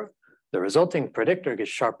sharper, the resulting predictor gets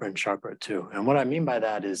sharper and sharper too. And what I mean by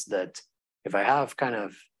that is that if I have kind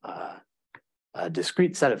of a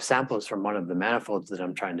discrete set of samples from one of the manifolds that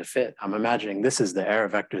I'm trying to fit, I'm imagining this is the error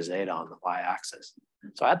vector zeta on the y-axis.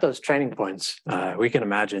 So at those training points, we can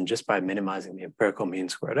imagine just by minimizing the empirical mean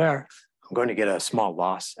squared error, I'm going to get a small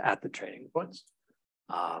loss at the training points.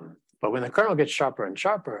 But when the kernel gets sharper and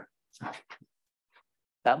sharper,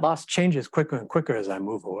 that loss changes quicker and quicker as I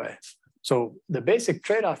move away. So the basic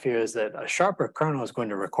trade-off here is that a sharper kernel is going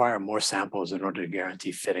to require more samples in order to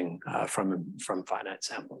guarantee fitting from finite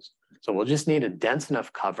samples. So we'll just need a dense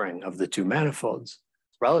enough covering of the two manifolds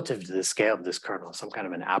relative to the scale of this kernel, some kind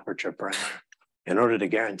of an aperture parameter, in order to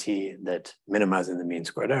guarantee that minimizing the mean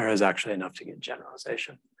squared error is actually enough to get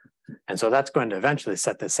generalization. And so that's going to eventually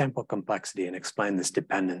set the sample complexity and explain this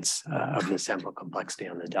dependence of the sample complexity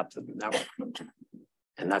on the depth of the network.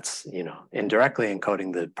 And that's, indirectly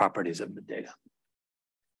encoding the properties of the data.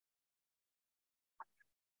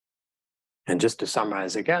 And just to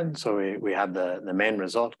summarize again, so we have the main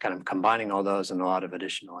result, kind of combining all those and a lot of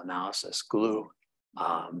additional analysis glue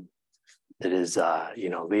that is,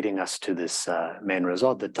 leading us to this main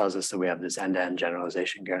result that tells us that we have this end-to-end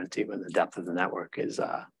generalization guarantee when the depth of the network is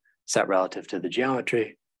set relative to the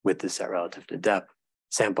geometry, width is set relative to depth,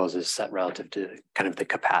 samples is set relative to kind of the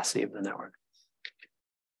capacity of the network.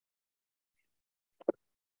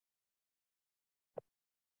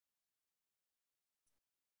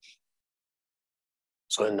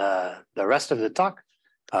 So in the rest of the talk,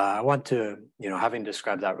 I want to, having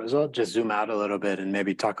described that result, just zoom out a little bit and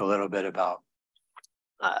maybe talk a little bit about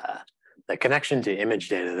the connection to image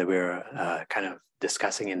data that we were kind of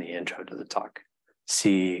discussing in the intro to the talk.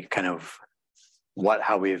 See kind of what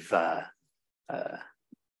we've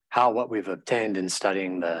obtained in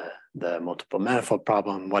studying the multiple manifold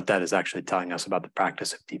problem, what that is actually telling us about the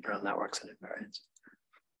practice of deep neural networks and invariants.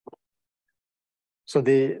 So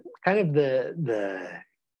the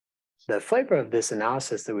flavor of this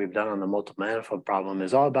analysis that we've done on the multiple manifold problem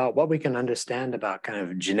is all about what we can understand about kind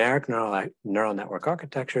of generic neural network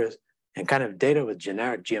architectures and kind of data with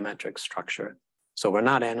generic geometric structure. So we're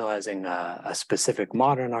not analyzing a specific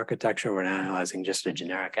modern architecture, we're analyzing just a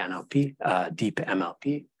generic NLP, deep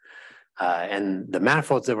MLP. And the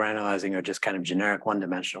manifolds that we're analyzing are just kind of generic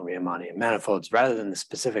one-dimensional Riemannian manifolds rather than the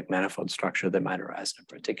specific manifold structure that might arise in a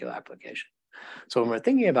particular application. So when we're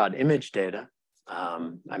thinking about image data,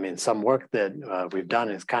 some work that we've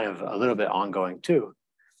done is kind of a little bit ongoing too,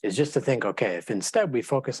 is just to think, okay, if instead we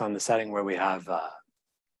focus on the setting where we have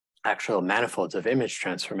actual manifolds of image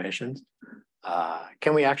transformations,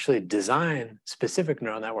 can we actually design specific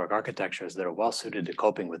neural network architectures that are well suited to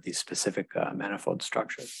coping with these specific manifold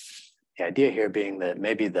structures? The idea here being that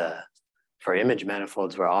maybe for image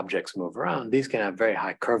manifolds where objects move around, these can have very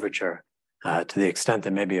high curvature to the extent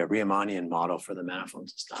that maybe a Riemannian model for the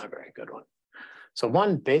manifolds is not a very good one. So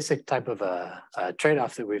one basic type of a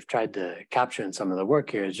trade-off that we've tried to capture in some of the work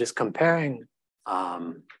here is just comparing,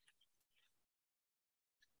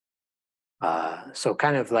 so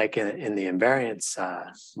kind of like in the invariance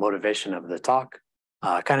motivation of the talk,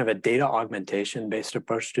 kind of a data augmentation-based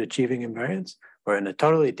approach to achieving invariance, where in a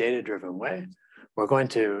totally data-driven way, we're going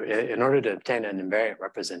to, in order to obtain an invariant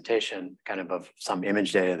representation kind of some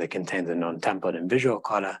image data that contains a known template and visual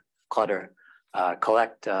clutter,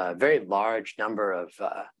 collect a very large number of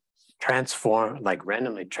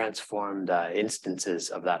randomly transformed instances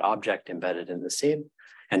of that object embedded in the scene,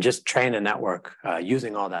 and just train a network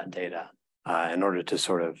using all that data in order to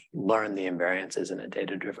sort of learn the invariances in a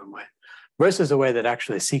data-driven way, versus a way that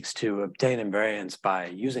actually seeks to obtain invariance by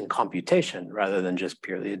using computation rather than just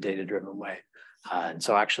purely a data-driven way. And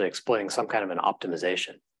so actually exploiting some kind of an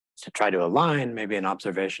optimization to try to align maybe an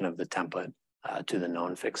observation of the template to the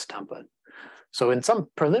known fixed template. So in some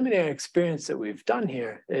preliminary experience that we've done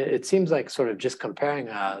here, it seems like sort of just comparing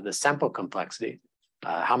the sample complexity,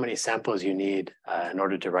 how many samples you need in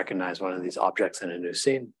order to recognize one of these objects in a new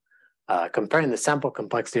scene, comparing the sample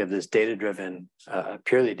complexity of this data-driven,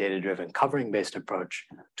 purely data-driven covering-based approach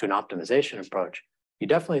to an optimization approach, you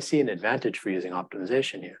definitely see an advantage for using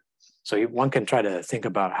optimization here. So one can try to think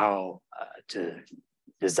about how to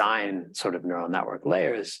design sort of neural network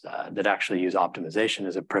layers that actually use optimization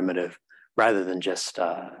as a primitive rather than just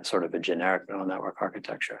sort of a generic neural network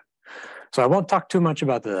architecture. So I won't talk too much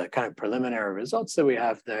about the kind of preliminary results that we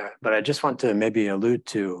have there, but I just want to maybe allude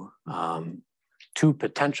to two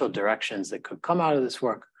potential directions that could come out of this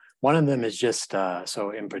work. One of them is just,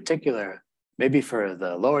 so in particular, maybe for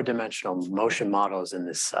the lower dimensional motion models in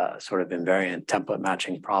this sort of invariant template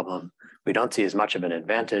matching problem, we don't see as much of an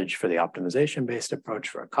advantage for the optimization-based approach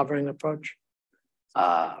for a covering approach,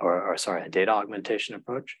 a data augmentation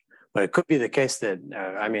approach. But it could be the case that,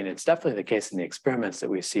 I mean, it's definitely the case in the experiments that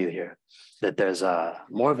we see here, that there's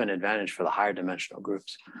more of an advantage for the higher dimensional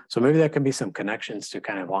groups. So maybe there can be some connections to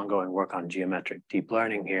kind of ongoing work on geometric deep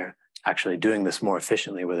learning here, actually doing this more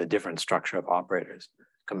efficiently with a different structure of operators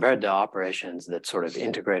compared to operations that sort of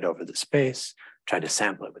integrate over the space, try to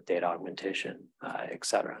sample it with data augmentation, et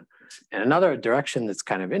cetera. And another direction that's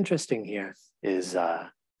kind of interesting here is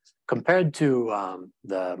compared to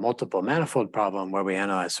the multiple manifold problem where we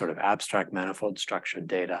analyze sort of abstract manifold structured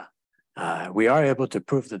data, we are able to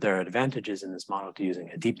prove that there are advantages in this model to using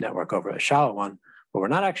a deep network over a shallow one, but we're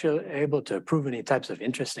not actually able to prove any types of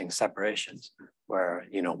interesting separations where,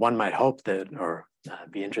 you know, one might hope that, or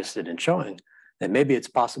be interested in showing that maybe it's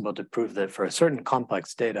possible to prove that for a certain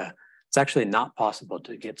complex data, it's actually not possible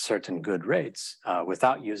to get certain good rates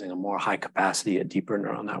without using a more high capacity, a deeper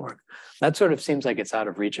neural network. That sort of seems like it's out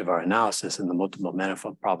of reach of our analysis in the multiple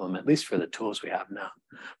manifold problem, at least for the tools we have now.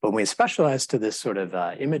 But when we specialize to this sort of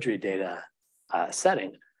imagery data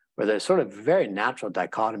setting, where there's sort of very natural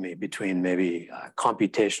dichotomy between maybe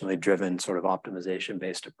computationally driven sort of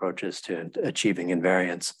optimization-based approaches to achieving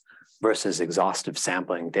invariance versus exhaustive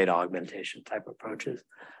sampling, data augmentation type approaches.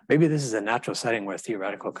 Maybe this is a natural setting where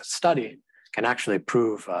theoretical study can actually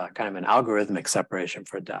prove kind of an algorithmic separation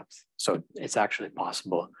for depth. So it's actually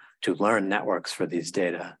possible to learn networks for these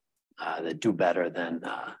data that do better than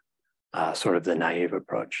sort of the naive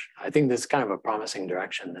approach. I think this is kind of a promising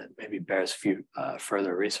direction that maybe bears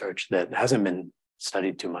further research that hasn't been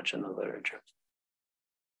studied too much in the literature.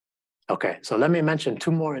 Okay, so let me mention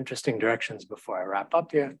two more interesting directions before I wrap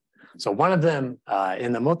up here. So one of them,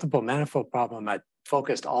 in the multiple manifold problem, I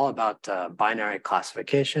focused all about binary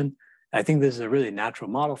classification. I think this is a really natural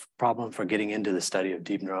model problem for getting into the study of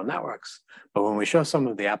deep neural networks. But when we show some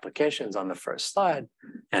of the applications on the first slide,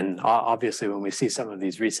 and obviously when we see some of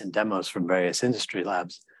these recent demos from various industry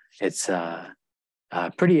labs, it's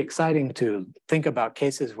pretty exciting to think about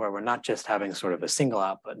cases where we're not just having sort of a single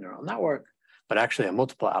output neural network, but actually a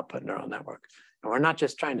multiple output neural network. And we're not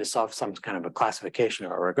just trying to solve some kind of a classification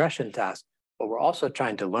or a regression task, but we're also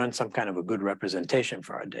trying to learn some kind of a good representation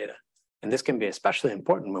for our data. And this can be especially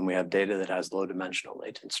important when we have data that has low dimensional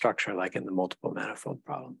latent structure, like in the multiple manifold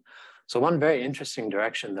problem. So one very interesting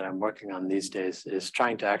direction that I'm working on these days is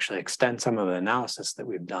trying to actually extend some of the analysis that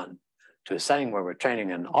we've done to a setting where we're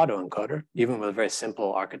training an autoencoder, even with a very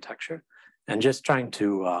simple architecture, and just trying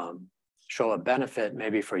to show a benefit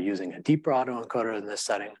maybe for using a deeper autoencoder in this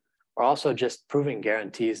setting, or also just proving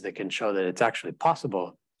guarantees that can show that it's actually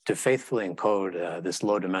possible to faithfully encode this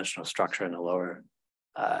low dimensional structure in a lower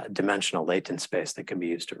dimensional latent space that can be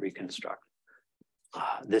used to reconstruct.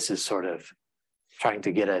 This is sort of trying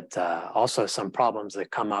to get at also some problems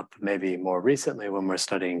that come up maybe more recently when we're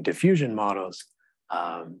studying diffusion models.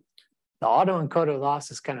 The autoencoder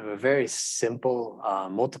loss is kind of a very simple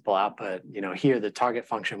multiple output. You know, here the target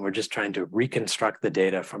function, we're just trying to reconstruct the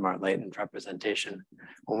data from our latent representation.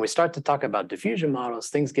 When we start to talk about diffusion models,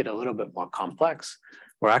 things get a little bit more complex.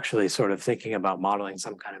 We're actually sort of thinking about modeling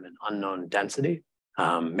some kind of an unknown density.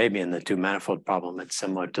 Maybe in the two manifold problem, it's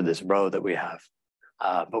similar to this row that we have.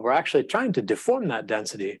 But we're actually trying to deform that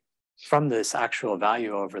density from this actual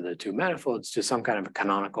value over the two manifolds to some kind of a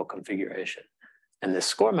canonical configuration. And the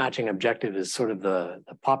score matching objective is sort of the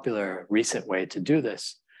popular recent way to do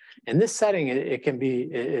this. In this setting,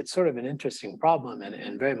 it's sort of an interesting problem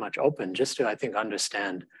and very much open just to, I think,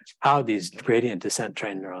 understand how these gradient descent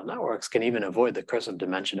trained neural networks can even avoid the curse of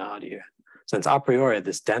dimensionality here. Since a priori,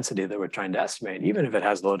 this density that we're trying to estimate, even if it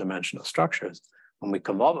has low dimensional structures, when we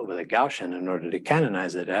convolve it with a Gaussian in order to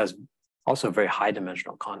canonize it, it has also very high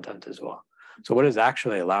dimensional content as well. So what is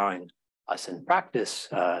actually allowing us in practice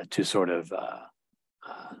to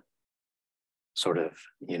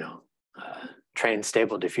train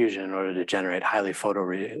stable diffusion in order to generate highly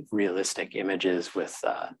photorealistic images with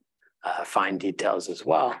fine details as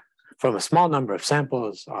well from a small number of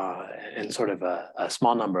samples and sort of a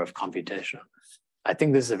small number of computational. I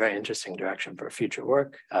think this is a very interesting direction for future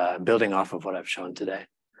work, building off of what I've shown today.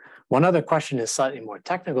 One other question is slightly more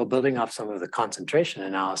technical, building off some of the concentration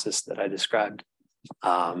analysis that I described.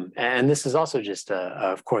 And this is also just,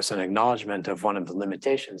 of course, an acknowledgement of one of the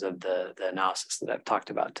limitations of the analysis that I've talked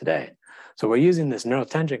about today. So we're using this neural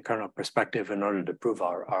tangent kernel perspective in order to prove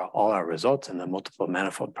all our results in the multiple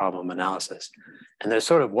manifold problem analysis. And there's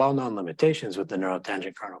sort of well-known limitations with the neural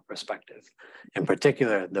tangent kernel perspective. In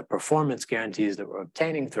particular, the performance guarantees that we're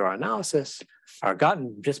obtaining through our analysis are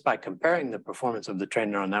gotten just by comparing the performance of the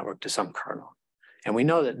trained neural network to some kernel. And we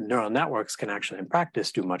know that neural networks can actually, in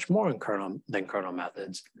practice, do much more in kernel than kernel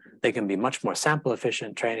methods. They can be much more sample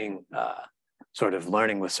efficient, training sort of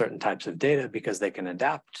learning with certain types of data because they can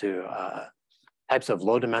adapt to types of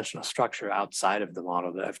low dimensional structure outside of the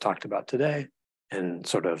model that I've talked about today, and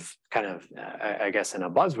sort of kind of, I guess in a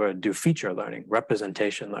buzzword, do feature learning,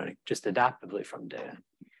 representation learning, just adaptively from data.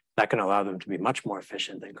 That can allow them to be much more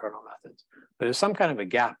efficient than kernel methods. But there's some kind of a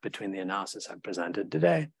gap between the analysis I've presented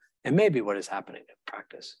today and maybe what is happening in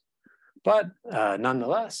practice. But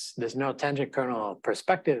nonetheless, this neural tangent kernel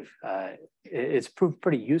perspective, it's proved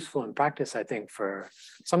pretty useful in practice, I think, for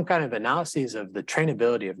some kind of analyses of the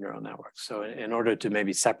trainability of neural networks. So in order to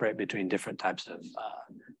maybe separate between different types of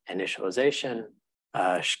initialization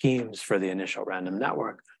schemes for the initial random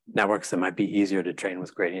network, networks that might be easier to train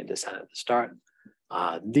with gradient descent at the start.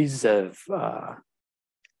 These have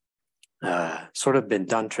sort of been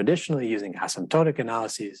done traditionally using asymptotic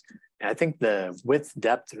analyses. And I think the width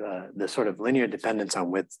depth, the sort of linear dependence on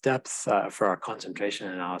width depth for our concentration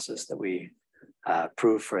analysis that we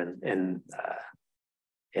prove for when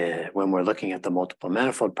we're looking at the multiple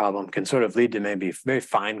manifold problem can sort of lead to maybe very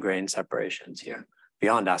fine-grained separations here.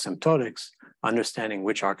 Beyond asymptotics, understanding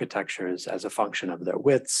which architectures as a function of their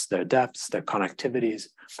widths, their depths, their connectivities,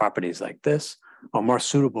 properties like this, are more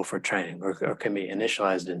suitable for training or can be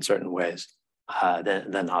initialized in certain ways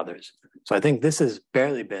than others. So I think this has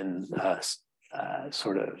barely been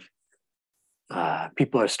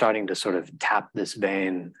people are starting to sort of tap this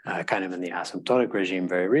vein kind of in the asymptotic regime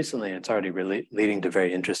very recently. And it's already really leading to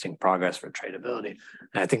very interesting progress for tradeability.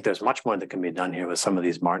 And I think there's much more that can be done here with some of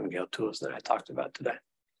these martingale tools that I talked about today.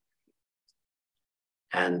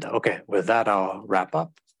 And okay, with that, I'll wrap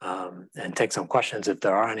up and take some questions if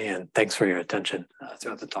there are any. And thanks for your attention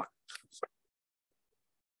throughout the talk.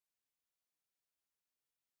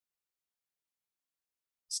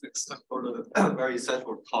 Thanks for the very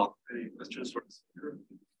insightful talk. Any questions for the speaker?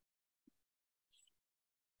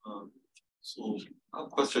 So our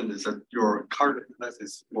question is that your current class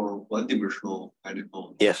is for one-dimensional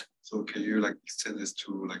manifold. Yes. So can you like extend this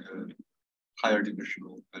to like a higher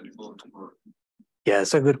dimensional manifold? Or? Yeah,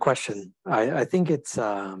 it's a good question. I think it's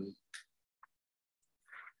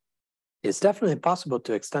definitely possible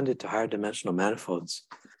to extend it to higher dimensional manifolds.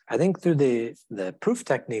 I think through the proof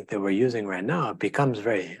technique that we're using right now, it becomes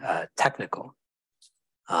very technical.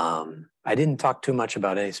 I didn't talk too much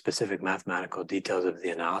about any specific mathematical details of the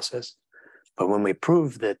analysis, but when we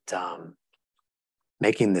prove that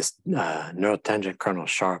making this neural tangent kernel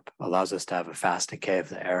sharp allows us to have a fast decay of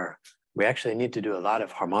the error, we actually need to do a lot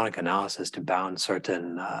of harmonic analysis to bound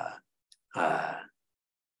certain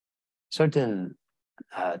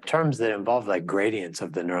terms that involve like gradients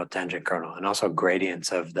of the neural tangent kernel and also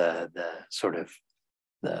gradients of the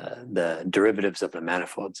derivatives of the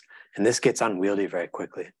manifolds. And this gets unwieldy very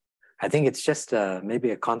quickly. I think it's just maybe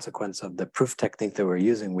a consequence of the proof technique that we're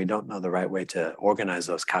using. We don't know the right way to organize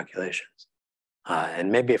those calculations.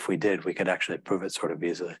 And maybe if we did, we could actually prove it sort of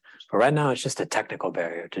easily. But right now, it's just a technical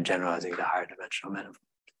barrier to generalizing to higher dimensional manifold.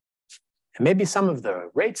 And maybe some of the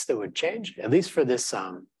rates that would change, at least for this,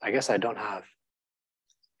 I guess I don't have.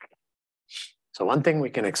 So one thing we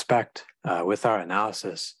can expect with our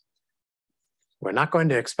analysis, we're not going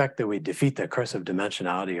to expect that we defeat the curse of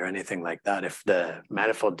dimensionality or anything like that if the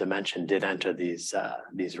manifold dimension did enter these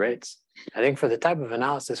rates. I think for the type of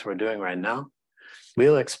analysis we're doing right now,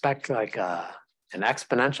 we'll expect like an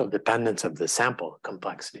exponential dependence of the sample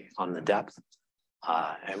complexity on the depth.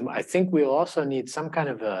 And I think we'll also need some kind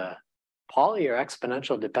of a poly or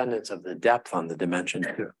exponential dependence of the depth on the dimension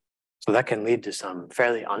too. So that can lead to some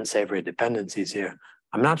fairly unsavory dependencies here.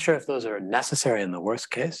 I'm not sure if those are necessary in the worst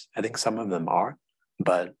case. I think some of them are,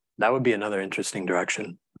 but that would be another interesting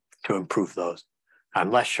direction to improve those.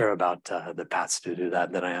 I'm less sure about the paths to do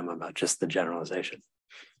that than I am about just the generalization.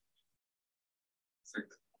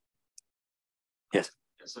 Yes.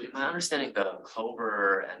 So if I'm understanding the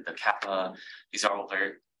Clover and the Kappa, these are all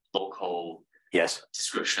very local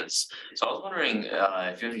descriptions. So I was wondering if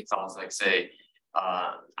you have any thoughts, like say,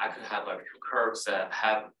 I could have like two curves that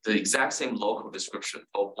have the exact same local description,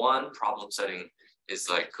 but one problem setting is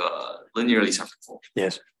like linearly separable.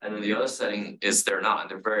 Yes. And then the other setting is they're not,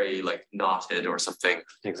 they're very like knotted or something.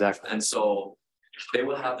 Exactly. And so they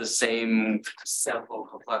will have the same sample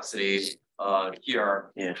complexity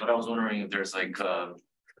here. Yeah. But I was wondering if there's like you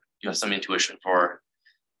know, some intuition for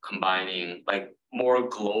combining like more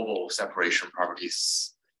global separation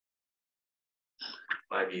properties.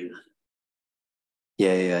 Might be.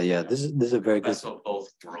 Yeah. This is a very good. Best of both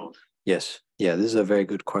worlds. Yes. Yeah, this is a very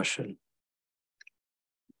good question.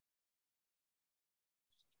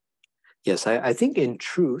 Yes, I think in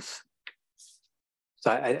truth,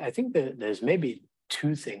 so I think that there's maybe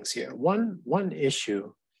two things here. One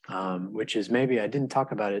issue, which is maybe I didn't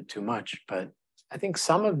talk about it too much, but I think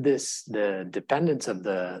some of this, the dependence of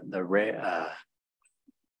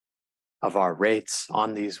of our rates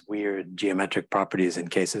on these weird geometric properties in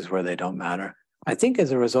cases where they don't matter, I think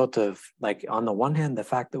as a result of, like, on the one hand, the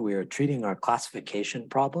fact that we are treating our classification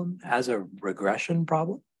problem as a regression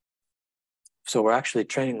problem. So we're actually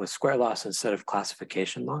training with square loss instead of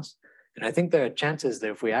classification loss. And I think there are chances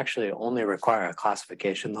that if we actually only require a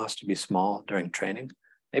classification loss to be small during training,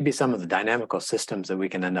 maybe some of the dynamical systems that we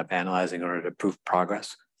can end up analyzing in order to prove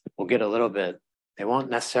progress will get a little bit, they won't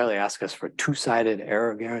necessarily ask us for two-sided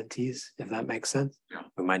error guarantees, if that makes sense. Yeah.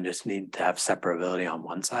 We might just need to have separability on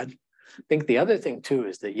one side. I think the other thing too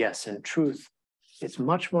is that, yes, in truth, it's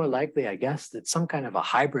much more likely, I guess, that some kind of a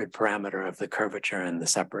hybrid parameter of the curvature and the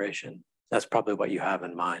separation, that's probably what you have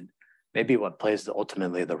in mind, maybe what plays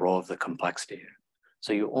ultimately the role of the complexity here.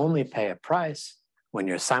 So you only pay a price when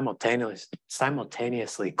you're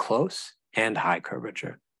simultaneously close and high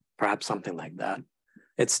curvature, perhaps something like that.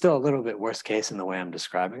 It's still a little bit worst case in the way I'm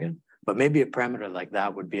describing it, but maybe a parameter like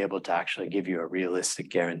that would be able to actually give you a realistic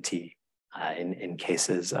guarantee in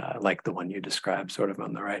cases like the one you described sort of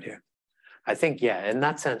on the right here. I think, yeah, in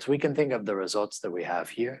that sense, we can think of the results that we have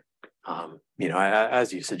here, you know,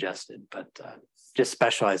 as you suggested, but just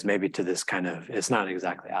specialize maybe to this kind of, it's not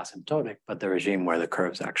exactly asymptotic, but the regime where the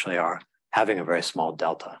curves actually are having a very small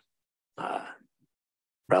delta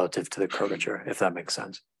relative to the curvature, if that makes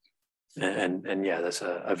sense. And yeah, that's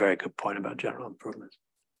a very good point about general improvements.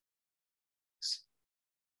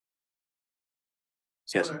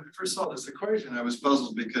 Yes. When I first saw this equation, I was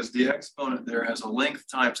puzzled because the exponent there has a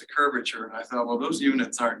length times a curvature. And I thought, well, those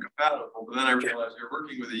units aren't compatible. But then I realized you're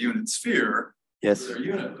working with a unit sphere. Yes. They're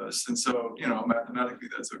unitless. And so, you know, mathematically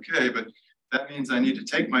that's okay. But that means I need to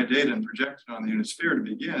take my data and project it on the unit sphere to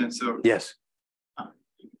begin. And so, yes.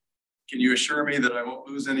 Can you assure me that I won't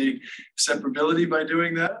lose any separability by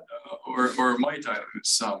doing that? Or might I lose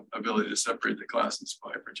some ability to separate the classes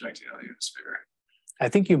by projecting on the unit sphere? I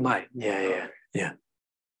think you might. Yeah.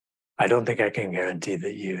 I don't think I can guarantee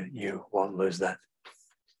that you won't lose that.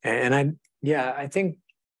 And I think,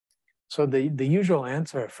 so the usual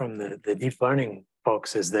answer from the deep learning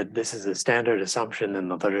folks is that this is a standard assumption in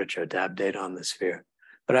the literature to have data on the sphere.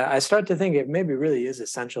 But I start to think it maybe really is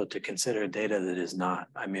essential to consider data that is not.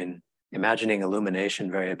 I mean, imagining illumination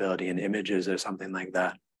variability in images or something like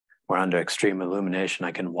that, where under extreme illumination,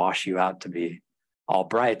 I can wash you out to be all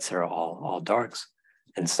brights or all darks.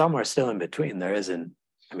 And somewhere still in between, there is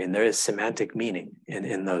semantic meaning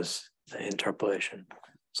in those interpolation.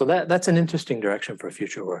 So that's an interesting direction for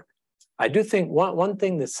future work. I do think one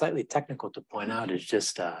thing that's slightly technical to point out is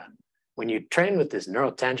just when you train with this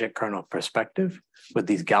neural tangent kernel perspective, with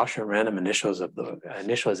these Gaussian random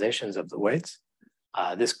initializations of the weights,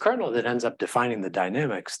 this kernel that ends up defining the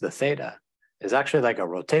dynamics, the theta, is actually like a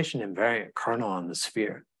rotation invariant kernel on the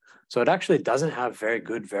sphere. So it actually doesn't have very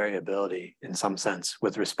good variability in some sense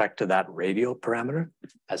with respect to that radial parameter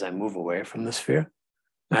as I move away from the sphere.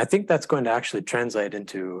 And I think that's going to actually translate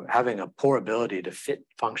into having a poor ability to fit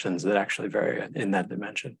functions that actually vary in that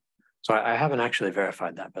dimension. So I haven't actually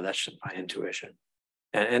verified that, but that's just my intuition.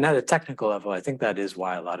 And at a technical level, I think that is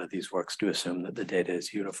why a lot of these works do assume that the data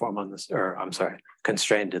is uniform on this, or I'm sorry,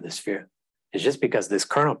 constrained to the sphere. It's just because this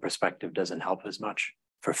kernel perspective doesn't help as much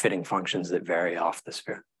for fitting functions that vary off the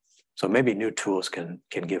sphere. So maybe new tools can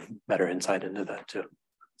give better insight into that too.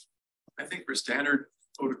 I think for standard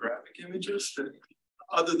photographic images, that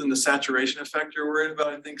other than the saturation effect you're worried about,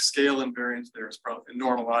 I think scale invariance there is probably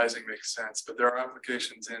normalizing makes sense. But there are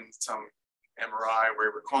applications in some MRI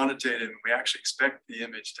where we're quantitative and we actually expect the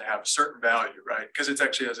image to have a certain value, right? Because it's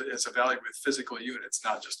actually it's a value with physical units,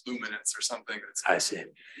 not just luminance or something. That's I see.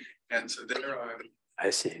 And so there I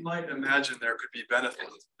see. you might imagine there could be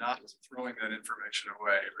benefits not throwing that information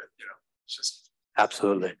away, but you know, it's just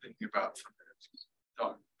absolutely thinking about from there.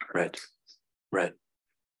 Right.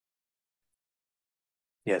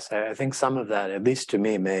 Yes, I think some of that, at least to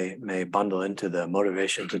me, may bundle into the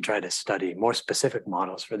motivation to try to study more specific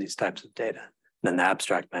models for these types of data than the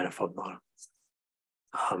abstract manifold model.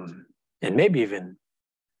 And maybe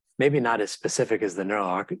not as specific as the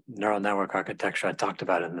neural network architecture I talked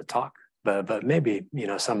about in the talk, but maybe, you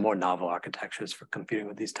know, some more novel architectures for computing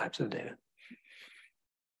with these types of data.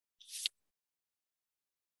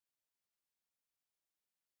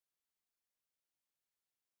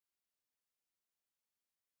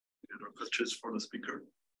 Questions for the speaker?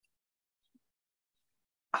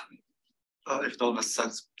 If not, let's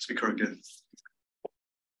send speaker again.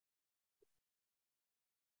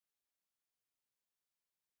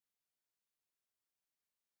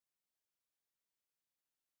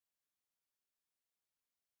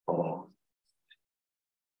 Oh.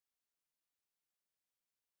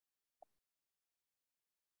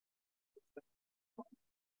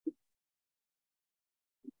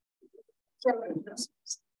 Yeah.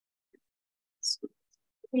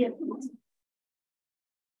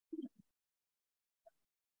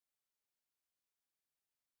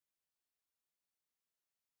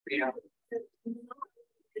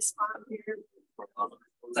 Respond here.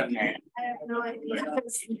 I have no idea.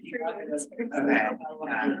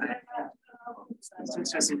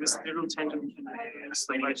 Since I see this little tangent, it's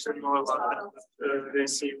like I should know about they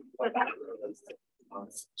see.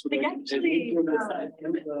 They actually,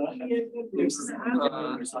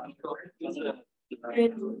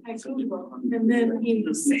 I Google, and then he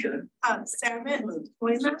Sam it,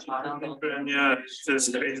 And yeah, it's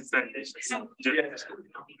just crazy thing.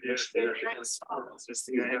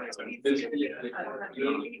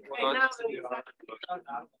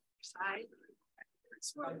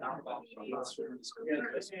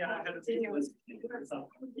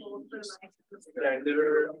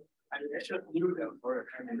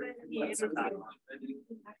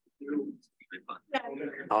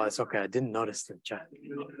 Oh, it's okay. I didn't notice the chat.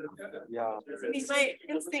 Yeah. My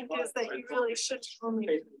instinct is that you really should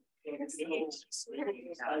only.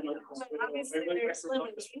 Obviously, there's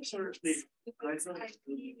limitations.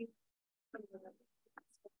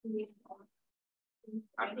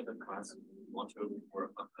 After the class, want to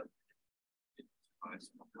work on the.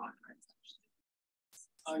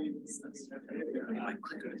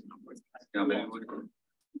 Yeah, maybe we could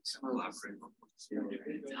elaborate.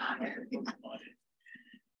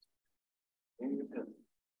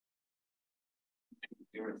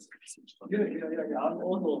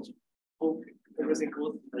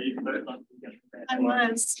 I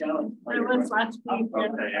was last week,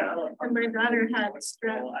 and my daughter had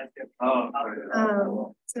strep.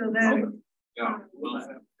 So then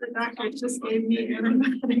the doctor just gave me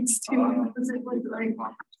antibiotics too, because it was like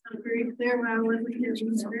very clear when I wasn't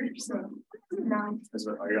getting better. So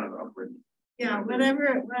yeah, whatever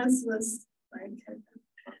it was like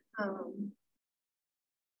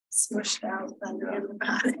smushed out under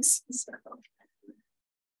antibiotics. So.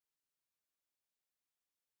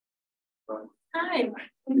 Hi.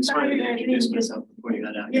 I'm sorry I didn't get sorry.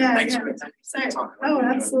 Oh,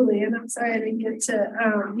 absolutely. And I'm sorry I didn't get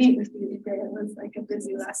to meet with you today. It was like a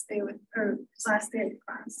busy last day of class.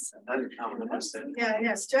 So.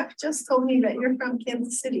 Yeah. Jeff just told me that you're from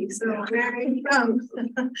Kansas City. So where are you from?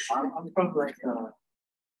 I'm from like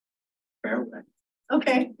Fairway.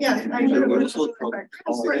 Okay. Yeah. I Yeah, grew up also in from-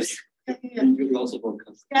 Of course. Yeah. You also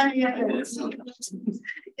broadcast. Yeah.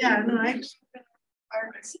 Yeah. No,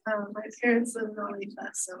 my parents live in Motifs,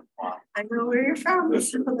 so I know where you're from.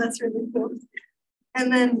 So that's really cool. And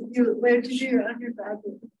then where did you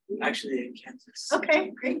undergraduate? Actually in Kansas.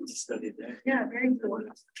 Okay, great. Studied there. Yeah, very cool.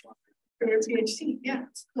 For your PhD, yeah,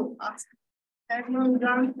 it's cool, awesome. I've known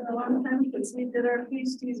John for a long time because we did our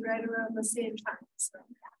PhDs right around the same time. So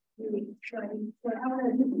we tried.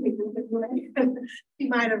 He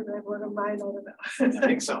might have read one of mine. I don't know. I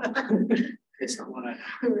think so. It's not what I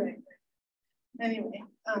know. Right. Anyway,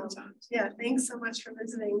 yeah, thanks so much for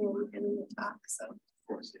visiting and the talk. So, of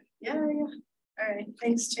course, yeah. All right,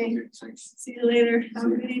 thanks, Jane. See you later. Have a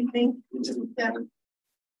good evening. Yeah.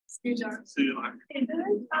 See you, John. See you later. Hey, did I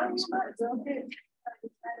tell you about it? Okay.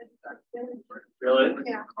 Really?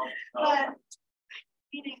 Yeah. But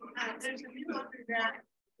meaning there's a new undergrad.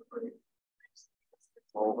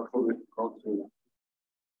 Oh, I thought we got to.